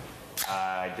with?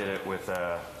 I did it with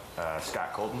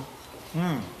Scott Colton.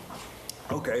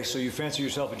 Okay, so you fancy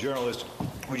yourself a journalist.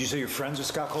 Would you say you're friends with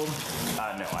Scott Colton? No,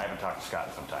 I haven't talked to Scott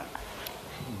in some time.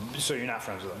 So you're not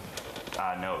friends with him?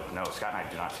 No, Scott and I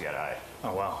do not see eye to eye.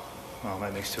 Oh, wow. Well,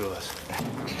 that makes two of us.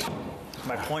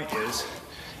 My point is,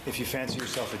 if you fancy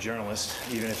yourself a journalist,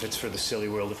 even if it's for the silly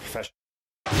world of professional...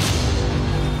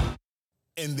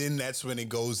 And then that's when it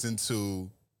goes into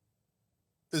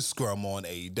the scrum on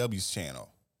AEW's channel.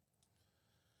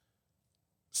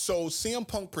 So CM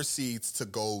Punk proceeds to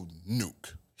go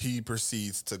nuke. He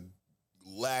proceeds to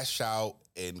lash out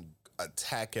and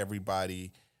attack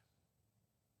everybody.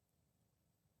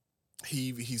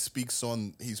 He speaks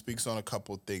on a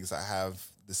couple of things. I have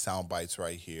the sound bites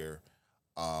right here.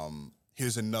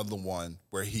 Here's another one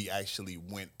where he actually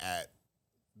went at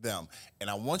them. And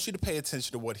I want you to pay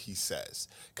attention to what he says,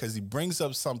 because he brings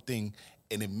up something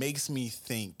and it makes me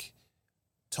think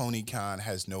Tony Khan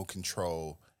has no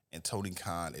control and Tony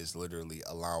Khan is literally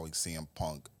allowing CM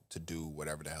Punk to do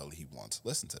whatever the hell he wants.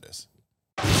 Listen to this.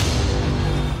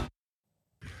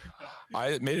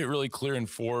 I made it really clear in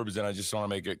Forbes, and I just want to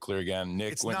make it clear again.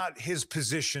 Nick, It's not his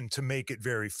position to make it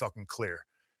very fucking clear.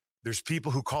 There's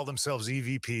people who call themselves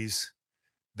EVPs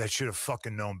that should have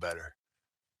fucking known better.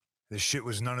 This shit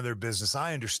was none of their business.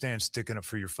 I understand sticking up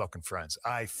for your fucking friends.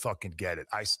 I fucking get it.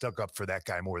 I stuck up for that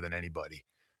guy more than anybody.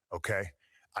 Okay?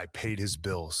 I paid his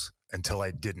bills until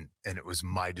I didn't, and it was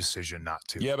my decision not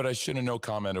to. Yeah, but I shouldn't have no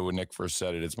commented when Nick first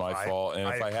said it. It's my fault. And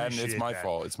if I hadn't, it's my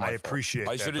fault. It's my fault. I appreciate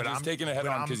that. I should have just taken it head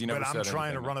on because you never said anything. But I'm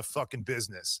trying to run a fucking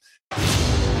business.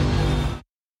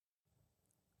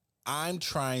 I'm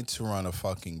trying to run a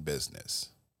fucking business.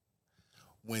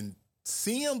 When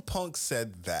CM Punk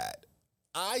said that,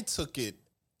 I took it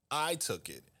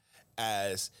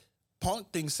as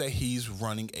Punk thinks that he's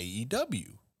running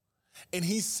AEW. And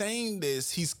he's saying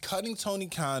this, he's cutting Tony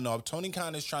Khan off. Tony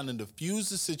Khan is trying to diffuse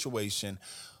the situation,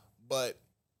 but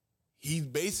he's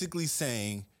basically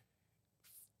saying,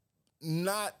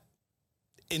 not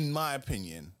in my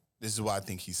opinion, this is what I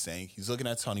think he's saying. He's looking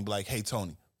at Tony like, hey,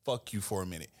 Tony, fuck you for a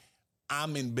minute.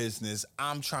 I'm in business.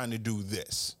 I'm trying to do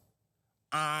this.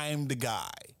 I'm the guy.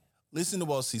 Listen to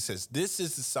what else he says. This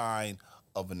is the sign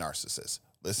of a narcissist.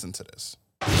 Listen to this.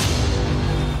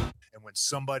 And when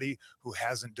somebody who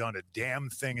hasn't done a damn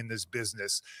thing in this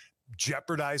business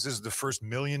jeopardizes the first $1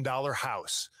 million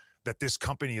house that this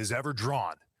company has ever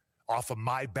drawn off of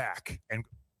my back and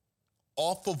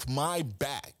off of my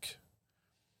back,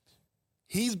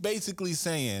 he's basically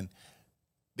saying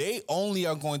they only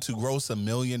are going to gross $1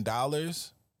 million, $100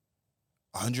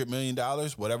 million,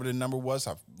 whatever the number was.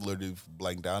 I literally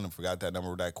blanked down and forgot that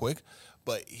number that quick.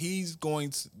 But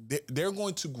they're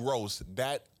going to gross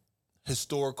that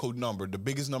historical number, the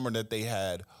biggest number that they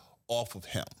had, off of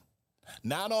him.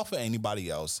 Not off of anybody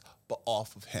else, but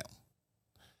off of him.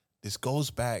 This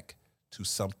goes back to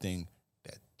something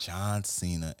that John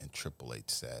Cena and Triple H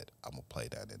said. I'm going to play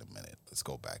that in a minute. Let's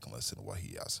go back and listen to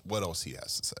what else he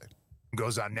has to say.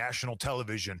 goes on national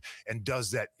television and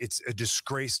does that. It's a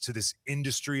disgrace to this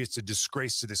industry. It's a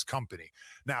disgrace to this company.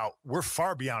 Now, we're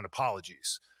far beyond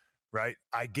apologies, right?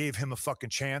 I gave him a fucking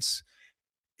chance.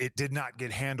 It did not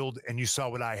get handled, and you saw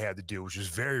what I had to do, which was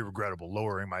very regrettable,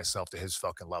 lowering myself to his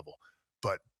fucking level.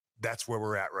 But that's where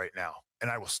we're at right now. And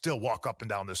I will still walk up and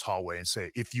down this hallway and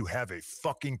say, if you have a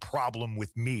fucking problem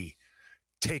with me,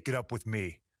 take it up with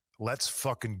me. Let's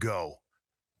fucking go.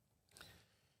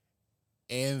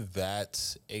 And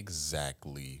that's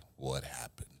exactly what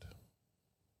happened.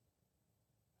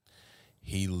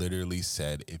 He literally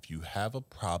said, if you have a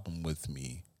problem with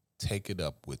me, take it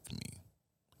up with me.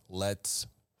 Let's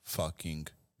fucking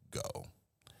go.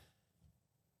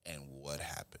 And what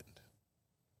happened?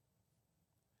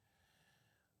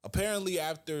 Apparently,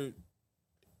 after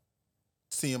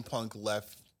CM Punk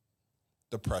left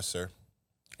the presser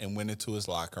and went into his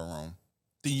locker room,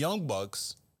 the Young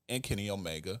Bucks and Kenny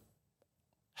Omega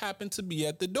happened to be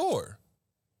at the door.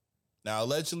 Now,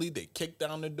 allegedly, they kicked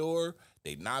down the door.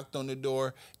 They knocked on the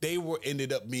door. They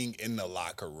ended up being in the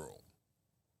locker room.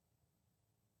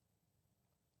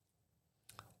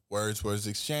 Words was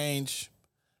exchanged.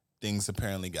 Things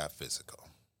apparently got physical.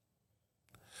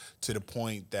 To the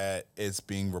point that it's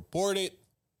being reported,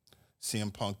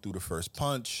 CM Punk threw the first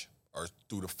punch or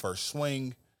threw the first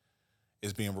swing.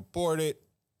 It's being reported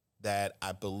that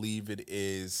I believe it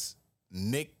is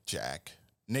Nick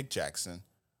Jackson,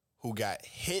 who got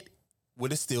hit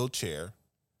with a steel chair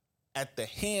at the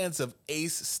hands of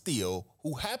Ace Steel,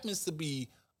 who happens to be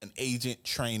an agent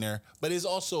trainer, but is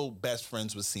also best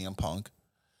friends with CM Punk.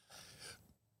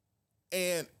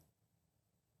 And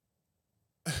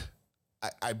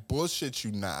I bullshit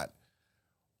you not,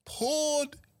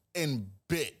 pulled and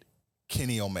bit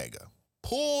Kenny Omega.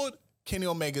 Pulled Kenny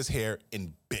Omega's hair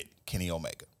and bit Kenny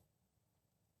Omega.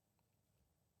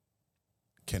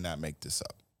 Cannot make this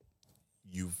up.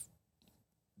 We've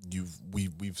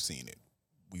seen it.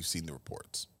 We've seen the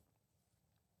reports.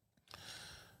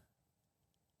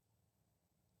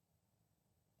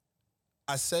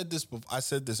 I said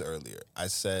this earlier. I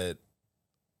said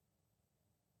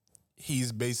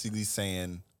he's basically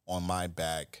saying, on my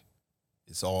back,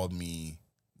 it's all me,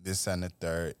 this and the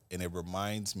third. And it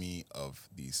reminds me of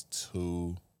these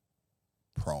two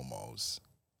promos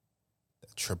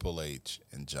that Triple H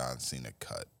and John Cena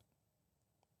cut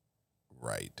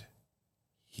right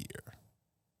here.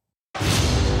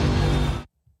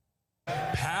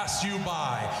 Pass you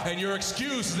by, and your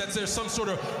excuse is that there's some sort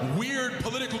of weird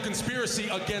political conspiracy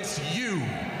against you.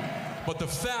 But the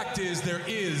fact is, there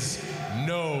is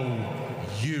no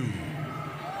you.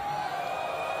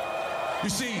 You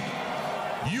see,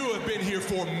 you have been here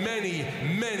for many,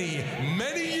 many,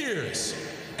 many years.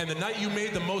 And the night you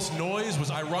made the most noise was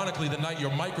ironically the night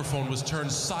your microphone was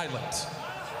turned silent.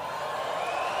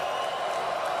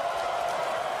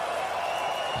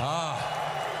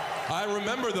 I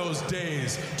remember those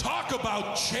days. Talk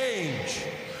about change.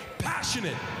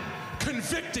 Passionate,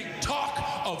 convicting talk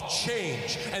of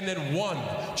change. And then one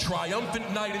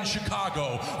triumphant night in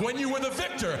Chicago when you were the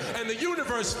victor and the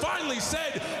universe finally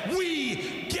said,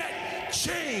 we get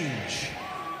change.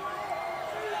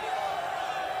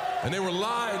 And they were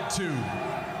lied to.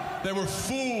 They were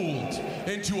fooled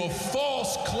into a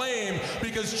false claim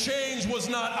because change was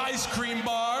not ice cream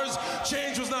bars,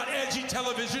 change was not edgy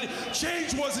television,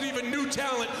 change wasn't even new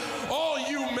talent. All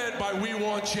you meant by we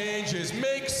want change is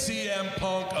make CM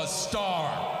Punk a star.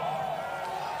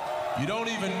 You don't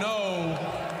even know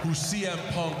who CM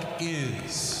Punk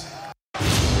is.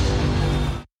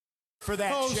 For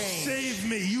that change. Save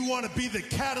me. You want to be the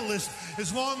catalyst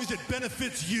as long as it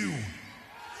benefits you.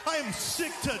 I am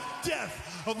sick to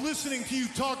death of listening to you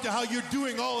talk to how you're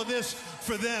doing all of this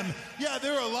for them. Yeah,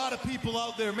 there are a lot of people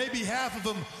out there. Maybe half of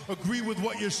them agree with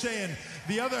what you're saying.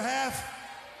 The other half,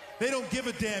 they don't give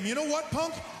a damn. You know what,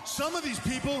 Punk? Some of these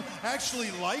people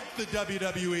actually like the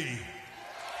WWE.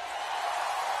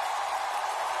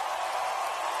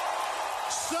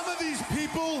 Some of these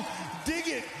people dig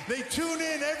it. They tune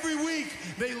in every week.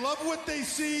 They love what they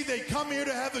see. They come here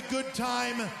to have a good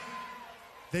time.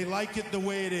 They like it the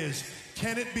way it is.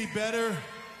 Can it be better?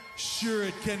 Sure,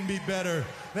 it can be better.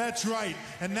 That's right,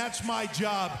 and that's my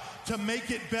job, to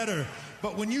make it better.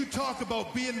 But when you talk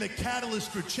about being the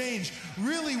catalyst for change,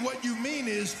 really what you mean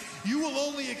is you will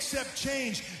only accept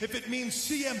change if it means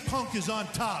CM Punk is on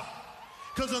top.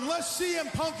 Because unless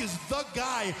CM Punk is the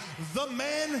guy, the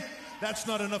man, that's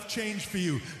not enough change for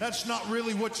you. That's not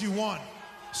really what you want.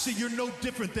 See, you're no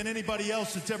different than anybody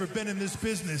else that's ever been in this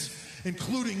business,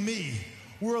 including me.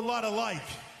 We're a lot alike.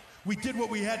 We did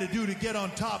what we had to do to get on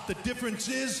top. The difference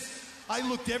is, I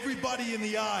looked everybody in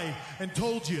the eye and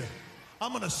told you,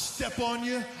 I'm going to step on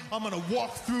you. I'm going to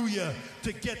walk through you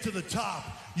to get to the top.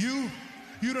 You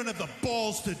don't have the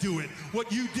balls to do it.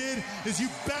 What you did is you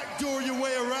backdoor your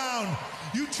way around.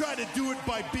 You try to do it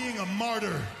by being a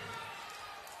martyr.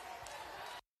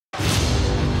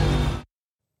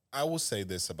 I will say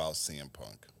this about CM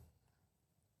Punk.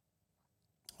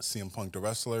 CM Punk, the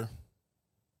wrestler,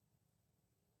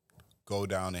 go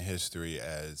down in history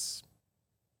as,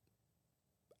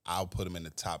 I'll put him in the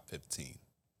top 15.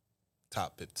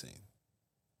 Top 15.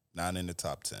 Not in the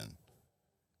top 10.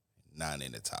 Not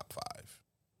in the top 5.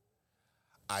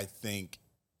 I think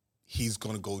he's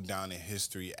going to go down in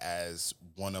history as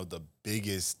one of the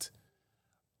biggest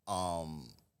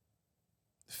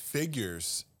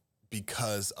figures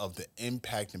because of the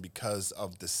impact and because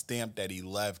of the stamp that he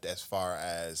left as far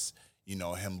as, you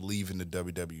know, him leaving the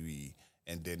WWE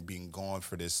and then being gone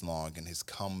for this long and his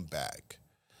comeback.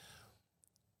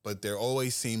 But there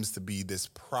always seems to be this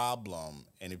problem.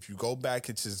 And if you go back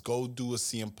and just go do a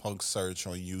CM Punk search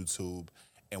on YouTube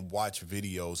and watch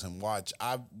videos and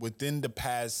within the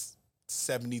past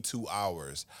 72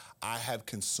 hours, I have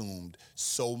consumed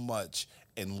so much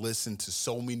and listened to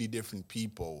so many different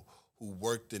people who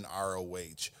worked in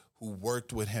ROH, who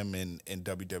worked with him in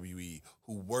WWE,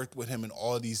 who worked with him in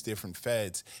all these different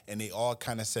feds, and they all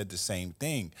kind of said the same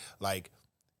thing. Like,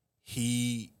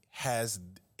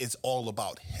 it's all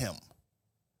about him.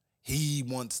 He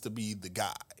wants to be the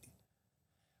guy.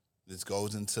 This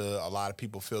goes into a lot of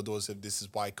people feel as if this is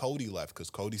why Cody left,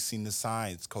 because Cody's seen the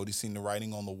signs. Cody's seen the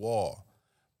writing on the wall.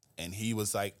 And he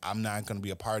was like, I'm not going to be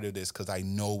a part of this because I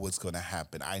know what's going to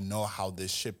happen. I know how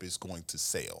this ship is going to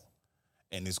sail.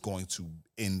 And it's going to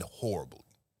end horribly.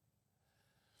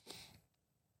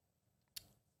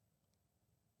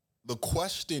 The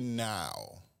question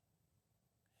now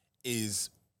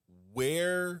is,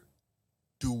 where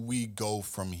do we go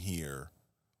from here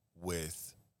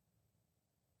with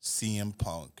CM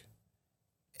Punk,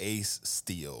 Ace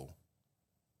Steel,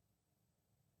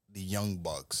 the Young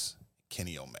Bucks,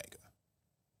 Kenny Omega?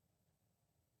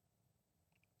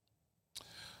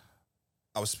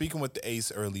 I was speaking with the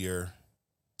Ace earlier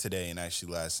today and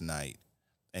actually last night,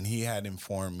 and he had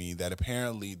informed me that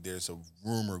apparently there's a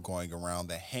rumor going around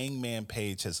that Hangman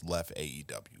Page has left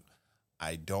AEW.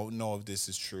 I don't know if this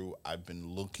is true. I've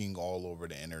been looking all over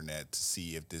the internet to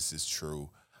see if this is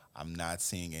true. I'm not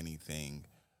seeing anything,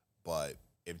 but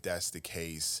if that's the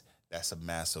case, that's a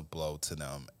massive blow to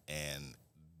them, and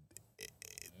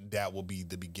that will be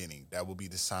the beginning. That will be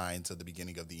the signs of the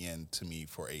beginning of the end to me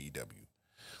for AEW.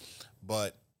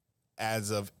 But as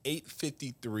of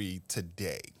 8:53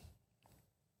 today,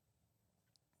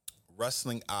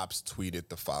 Wrestling Ops tweeted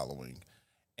the following,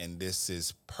 and this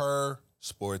is per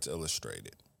Sports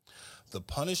Illustrated. The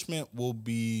punishment will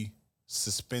be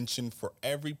suspension for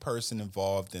every person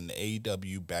involved in the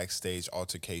AEW backstage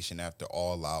altercation after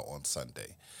All Out on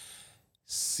Sunday.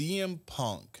 CM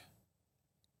Punk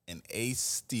and Ace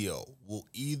Steel will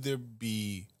either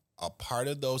be a part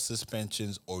of those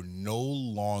suspensions or no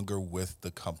longer with the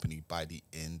company by the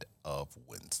end of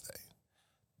Wednesday.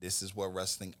 This is what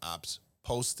Wrestling Ops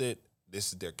posted.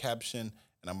 This is their caption,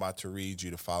 and I'm about to read you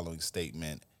the following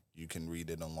statement. You can read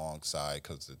it alongside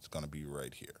because it's going to be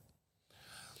right here.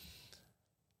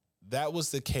 That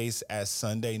was the case as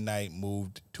Sunday night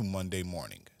moved to Monday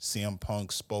morning. CM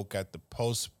Punk spoke at the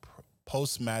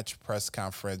post-match press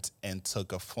conference and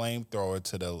took a flamethrower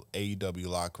to the AEW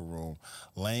locker room,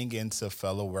 laying into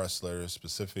fellow wrestlers,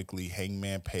 specifically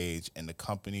Hangman Page and the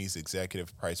company's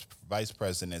executive vice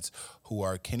presidents, who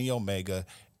are Kenny Omega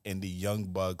and the Young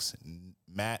Bucks,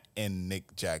 Matt and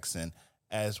Nick Jackson,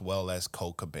 as well as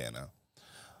Colt Cabana.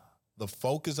 The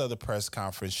focus of the press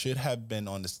conference should have been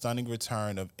on the stunning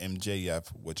return of MJF,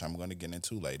 which I'm going to get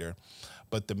into later,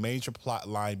 but the major plot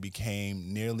line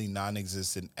became nearly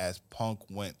non-existent as Punk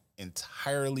went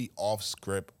entirely off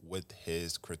script with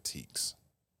his critiques.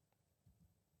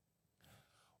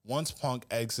 Once Punk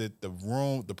exited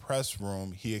the press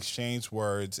room, he exchanged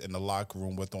words in the locker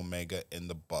room with Omega and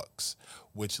the Bucks,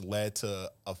 which led to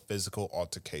a physical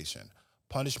altercation.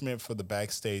 Punishment for the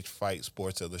backstage fight,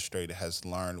 Sports Illustrated has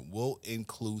learned, will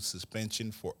include suspension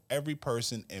for every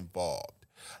person involved.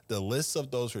 The list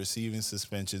of those receiving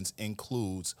suspensions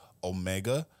includes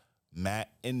Omega,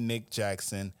 Matt and Nick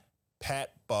Jackson,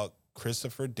 Pat Buck,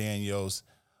 Christopher Daniels,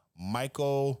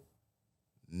 Michael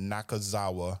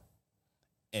Nakazawa,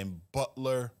 and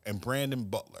Brandon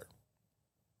Butler.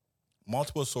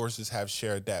 Multiple sources have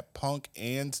shared that Punk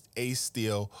and Ace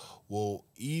Steel will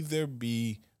either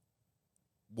be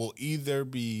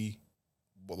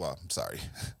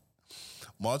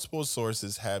Multiple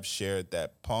sources have shared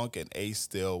that Punk and Ace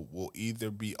Steel will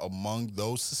either be among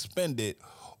those suspended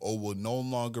or will no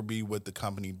longer be with the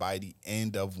company by the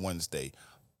end of Wednesday.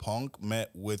 Punk met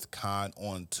with Khan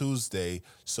on Tuesday,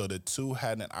 so the two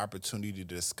had an opportunity to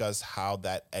discuss how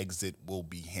that exit will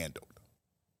be handled.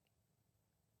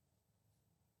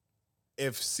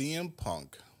 If CM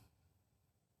Punk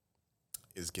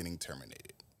is getting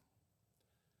terminated,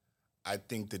 I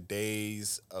think the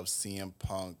days of CM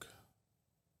Punk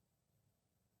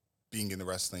being in the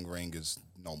wrestling ring is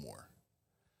no more.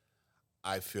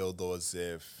 I feel though as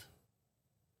if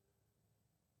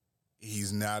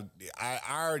he's not. I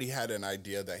already had an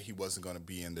idea that he wasn't going to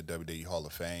be in the WWE Hall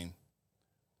of Fame,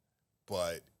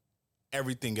 but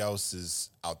everything else is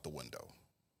out the window.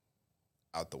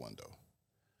 Out the window.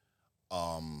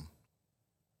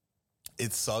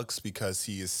 It sucks because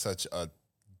he is such a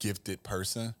gifted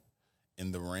person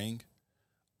in the ring.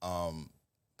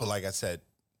 But like I said,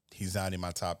 he's not in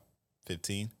my top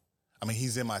 15. I mean,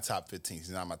 he's in my top 15.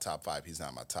 He's not my top 5. He's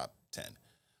not my top 10.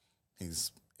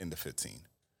 He's in the 15.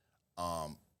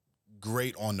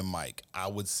 Great on the mic. I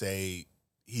would say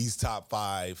he's top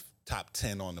 5, top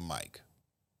 10 on the mic.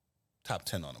 Top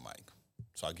 10 on the mic.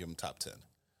 So I'll give him top 10.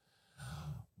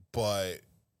 But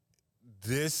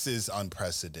this is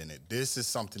unprecedented. This is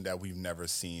something that we've never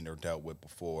seen or dealt with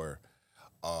before.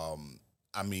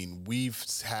 I mean, we've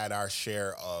had our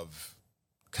share of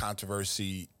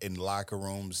controversy in locker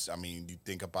rooms. I mean, you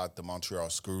think about the Montreal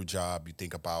Screwjob, you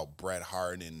think about Bret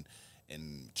Hart and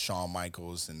Shawn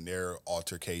Michaels and their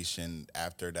altercation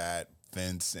after that,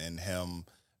 Vince and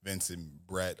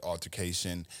Bret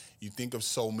altercation. You think of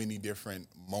so many different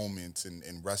moments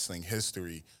in wrestling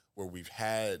history where we've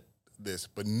had this,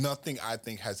 but nothing I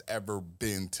think has ever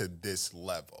been to this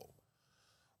level.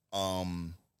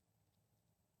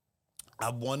 I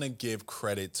want to give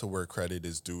credit to where credit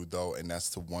is due, though, and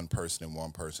that's to one person and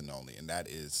one person only, and that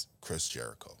is Chris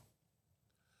Jericho.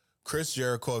 Chris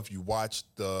Jericho, if you watch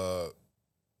the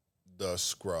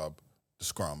scrum,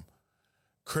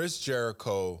 Chris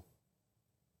Jericho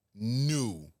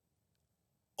knew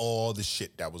all the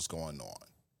shit that was going on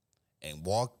and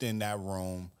walked in that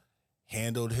room,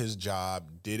 handled his job,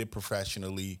 did it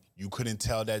professionally. You couldn't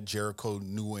tell that Jericho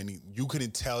you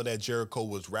couldn't tell that Jericho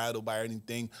was rattled by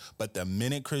anything. But the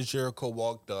minute Chris Jericho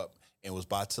walked up and was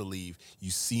about to leave,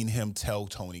 you seen him tell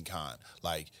Tony Khan,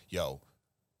 like, yo,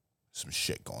 some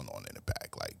shit going on in the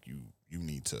back. Like, you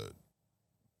need to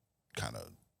kind of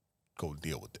go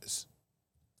deal with this.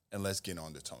 And let's get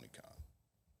on to Tony Khan.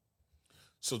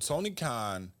 So Tony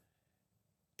Khan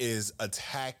is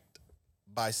attacked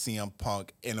by CM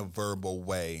Punk in a verbal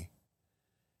way.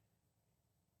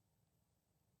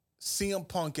 CM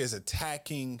Punk is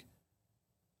attacking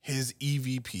his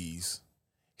EVPs.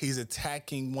 He's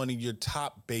attacking one of your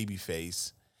top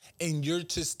babyface. And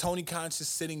Tony Khan's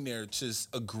just sitting there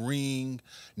just agreeing,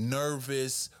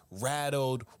 nervous,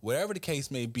 rattled, whatever the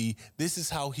case may be. This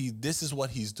is what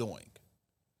he's doing.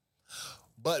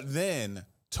 But then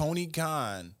Tony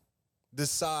Khan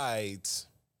decides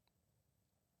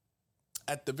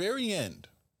at the very end,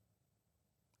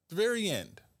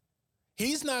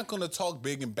 he's not going to talk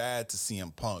big and bad to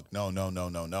CM Punk.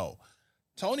 No.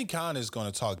 Tony Khan is going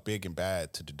to talk big and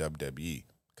bad to the WWE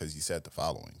because he said the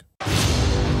following.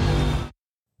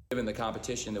 Given the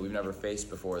competition that we've never faced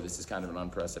before, this is kind of an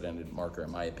unprecedented marker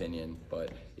in my opinion,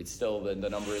 but it's still, the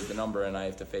number is the number and I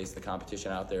have to face the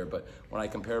competition out there. But when I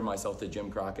compare myself to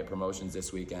Jim Crockett Promotions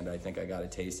this weekend, I think I got a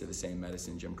taste of the same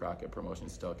medicine Jim Crockett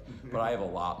Promotions took. But I have a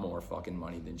lot more fucking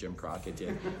money than Jim Crockett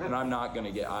did. And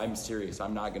I'm serious,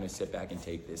 I'm not gonna sit back and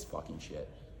take this fucking shit.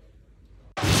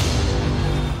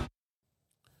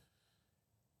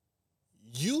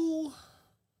 You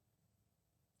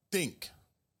think,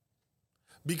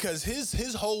 because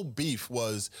his whole beef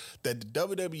was that the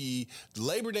WWE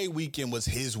Labor Day weekend was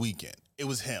his weekend. It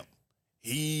was him.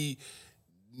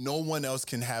 No one else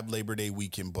can have Labor Day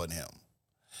weekend but him.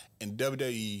 And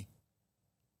WWE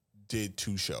did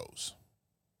 2 shows.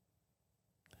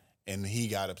 And he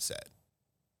got upset.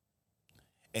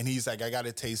 And he's like, I got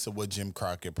a taste of what Jim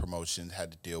Crockett Promotions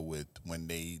had to deal with when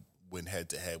they went head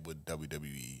to head with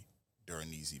WWE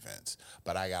during these events,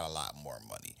 but I got a lot more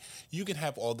money. You can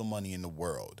have all the money in the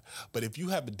world, but if you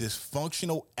have a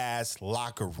dysfunctional ass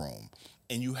locker room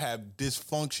and you have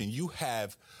dysfunction, you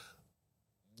have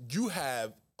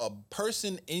a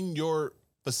person in your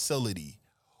facility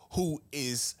who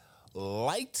is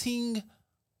lighting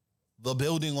the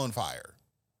building on fire,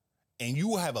 and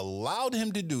you have allowed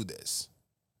him to do this,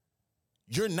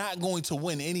 you're not going to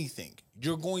win anything.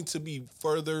 You're going to be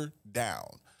further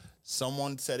down.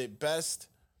 Someone said it best.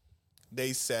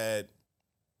 They said,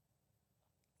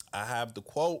 I have the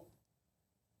quote.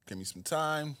 Give me some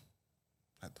time.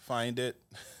 I have to find it.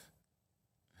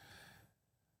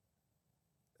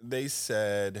 They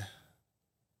said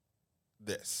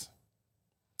this.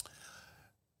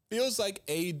 Feels like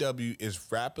AEW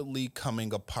is rapidly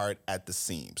coming apart at the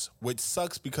seams, which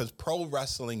sucks because pro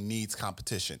wrestling needs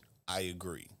competition. I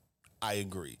agree.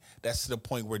 That's to the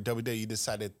point where WWE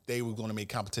decided they were going to make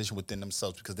competition within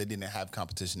themselves because they didn't have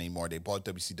competition anymore. They bought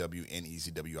WCW and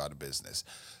ECW out of business.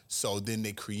 So then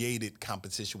they created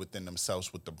competition within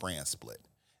themselves with the brand split.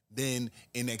 Then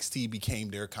NXT became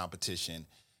their competition,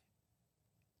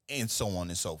 and so on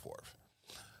and so forth.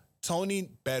 Tony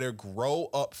better grow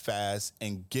up fast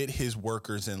and get his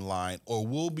workers in line, or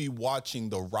we'll be watching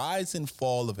the rise and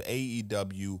fall of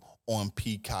AEW on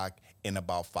Peacock in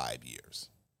about 5 years.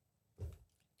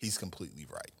 He's completely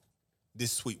right.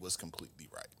 This tweet was completely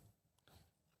right.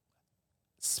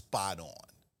 Spot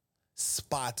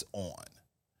on.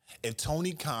 If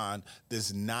Tony Khan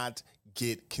does not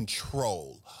get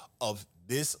control of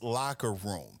this locker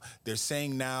room, they're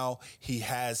saying now he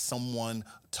has someone,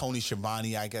 Tony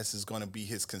Schiavone, I guess, is going to be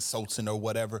his consultant or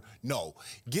whatever. No,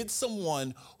 get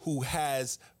someone who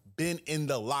has been in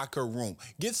the locker room.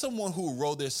 Get someone who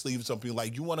roll their sleeves up and be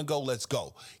like, you want to go? Let's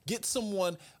go. Get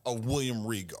someone, a William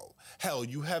Regal. Hell,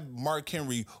 you have Mark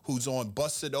Henry, who's on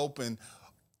Busted Open,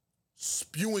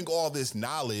 spewing all this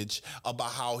knowledge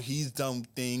about how he's done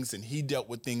things and he dealt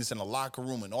with things in the locker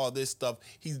room and all this stuff.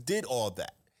 He did all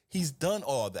that. He's done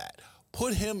all that.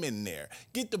 Put him in there.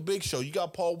 Get the Big Show. You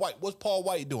got Paul White. What's Paul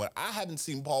White doing? I haven't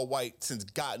seen Paul White since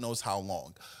God knows how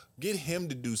long. Get him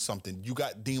to do something. You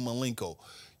got Dean Malenko.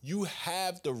 You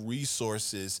have the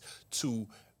resources to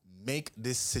make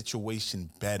this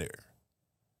situation better.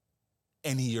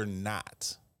 And you're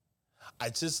not. I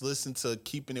just listened to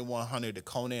Keeping It 100, the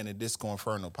Conan and Disco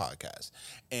Inferno podcast.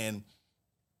 And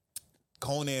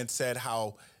Conan said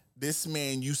how this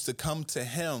man used to come to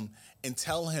him and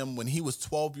tell him when he was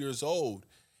 12 years old,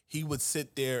 he would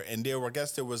sit there and I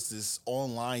guess there was this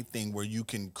online thing where you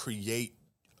can create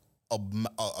a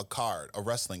card, a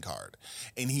wrestling card.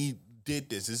 And he did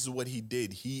this. This is what he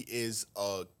did. He is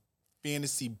a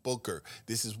fantasy booker.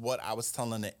 This is what I was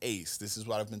telling the Ace. This is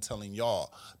what I've been telling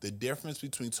y'all. The difference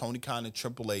between Tony Khan and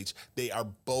Triple H, they are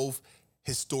both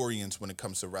historians when it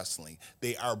comes to wrestling.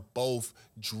 They are both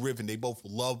driven. They both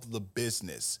love the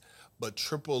business. But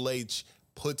Triple H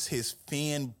puts his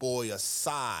fanboy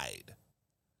aside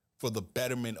for the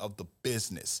betterment of the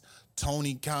business.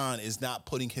 Tony Khan is not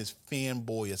putting his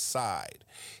fanboy aside.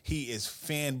 He is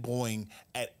fanboying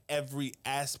at every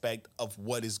aspect of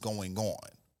what is going on.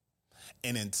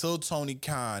 And until Tony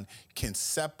Khan can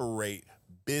separate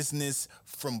business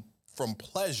from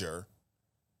pleasure,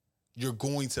 you're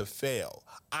going to fail.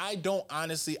 I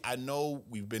know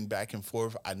we've been back and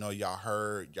forth. I know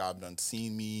y'all done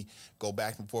seen me go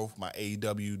back and forth with my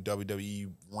AEW,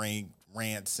 WWE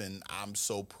rants, and I'm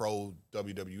so pro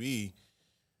WWE.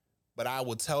 But I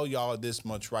will tell y'all this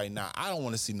much right now. I don't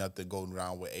want to see nothing going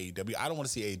around with AEW. I don't want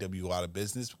to see AEW go out of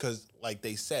business because, like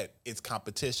they said, it's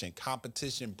competition.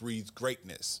 Competition breeds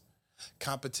greatness.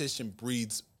 Competition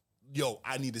breeds,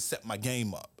 I need to set my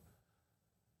game up.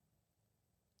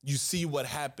 You see what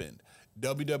happened.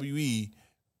 WWE,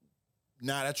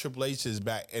 now that Triple H is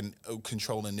back and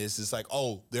controlling this, it's like,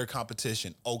 their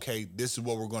competition. Okay, this is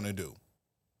what we're going to do.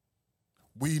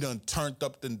 We done turned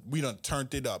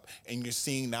it up. And you're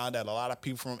seeing now that a lot of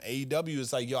people from AEW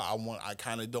is like, I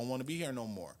kind of don't want to be here no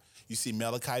more. You see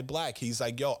Malachi Black, he's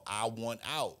like, I want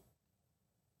out.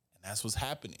 And that's what's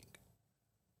happening.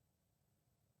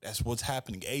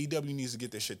 AEW needs to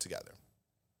get their shit together.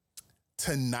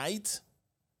 Tonight,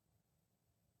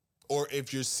 or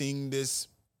if you're seeing this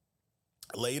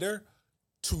later,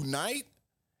 tonight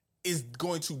is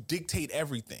going to dictate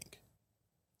everything.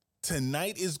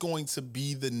 Tonight is going to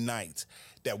be the night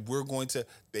that we're going to.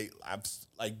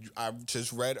 I've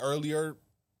just read earlier.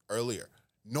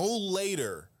 No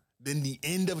later than the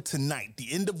end of tonight,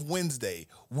 the end of Wednesday,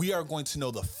 we are going to know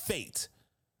the fate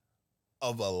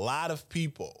of a lot of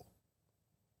people.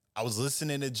 I was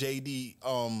listening to JDNY.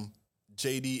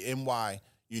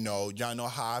 Y'all know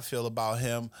how I feel about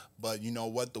him, but you know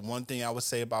what? The one thing I would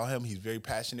say about him, he's very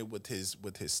passionate with his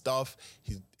stuff.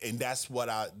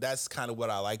 That's kind of what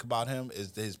I like about him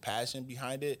is his passion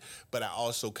behind it. But I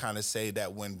also kind of say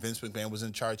that when Vince McMahon was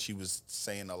in charge, he was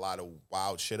saying a lot of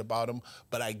wild shit about him.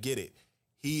 But I get it.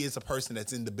 He is a person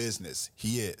that's in the business.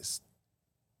 He is.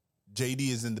 JD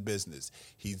is in the business.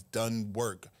 He's done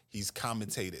work. He's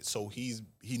commentated. So he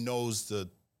knows the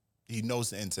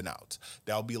ins and outs.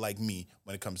 That'll be like me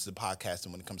when it comes to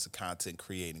podcasting, when it comes to content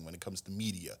creating, when it comes to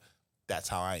media. That's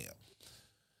how I am.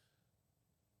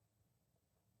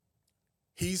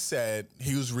 he said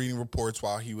he was reading reports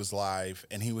while he was live,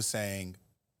 and he was saying,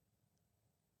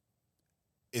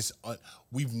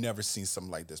 we've never seen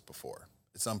something like this before.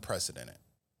 It's unprecedented.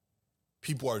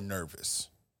 People are nervous.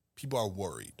 People are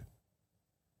worried.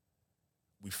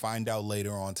 We find out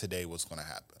later on today what's going to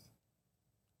happen.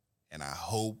 And I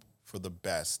hope for the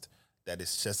best that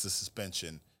it's just a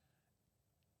suspension.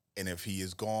 And if he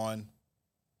is gone,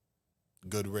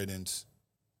 good riddance,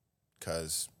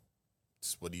 because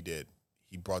it's what he did.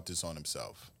 He brought this on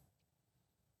himself.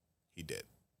 He did.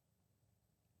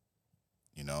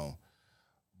 You know?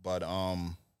 But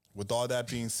with all that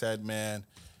being said, man,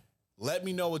 let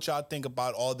me know what y'all think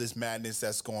about all this madness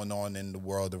that's going on in the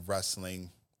world of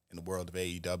wrestling, in the world of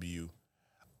AEW.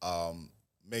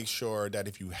 Make sure that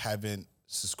if you haven't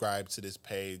subscribed to this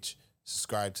page,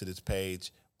 subscribe to this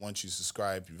page. Once you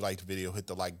subscribe, if you like the video, hit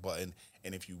the like button.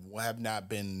 And if you have not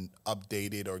been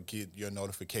updated or get your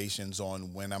notifications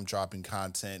on when I'm dropping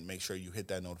content, make sure you hit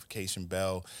that notification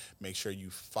bell. Make sure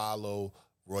you follow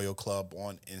Royal Club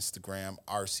on Instagram,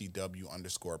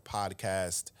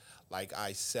 RCW_podcast. Like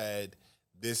I said,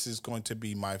 this is going to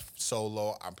be my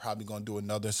solo. I'm probably going to do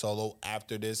another solo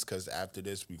after this, because after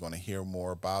this, we're going to hear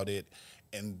more about it.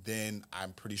 And then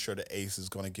I'm pretty sure the Ace is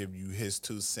going to give you his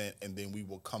 2 cents, and then we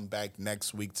will come back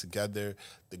next week together.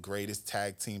 The greatest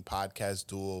tag team podcast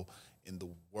duo in the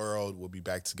world will be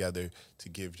back together to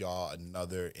give y'all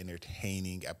another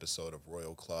entertaining episode of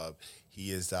Royal Club.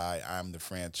 He is I'm the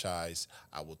franchise.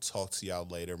 I will talk to y'all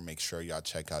later. Make sure y'all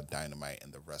check out Dynamite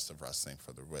and the rest of wrestling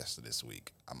for the rest of this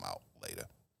week. I'm out. Later.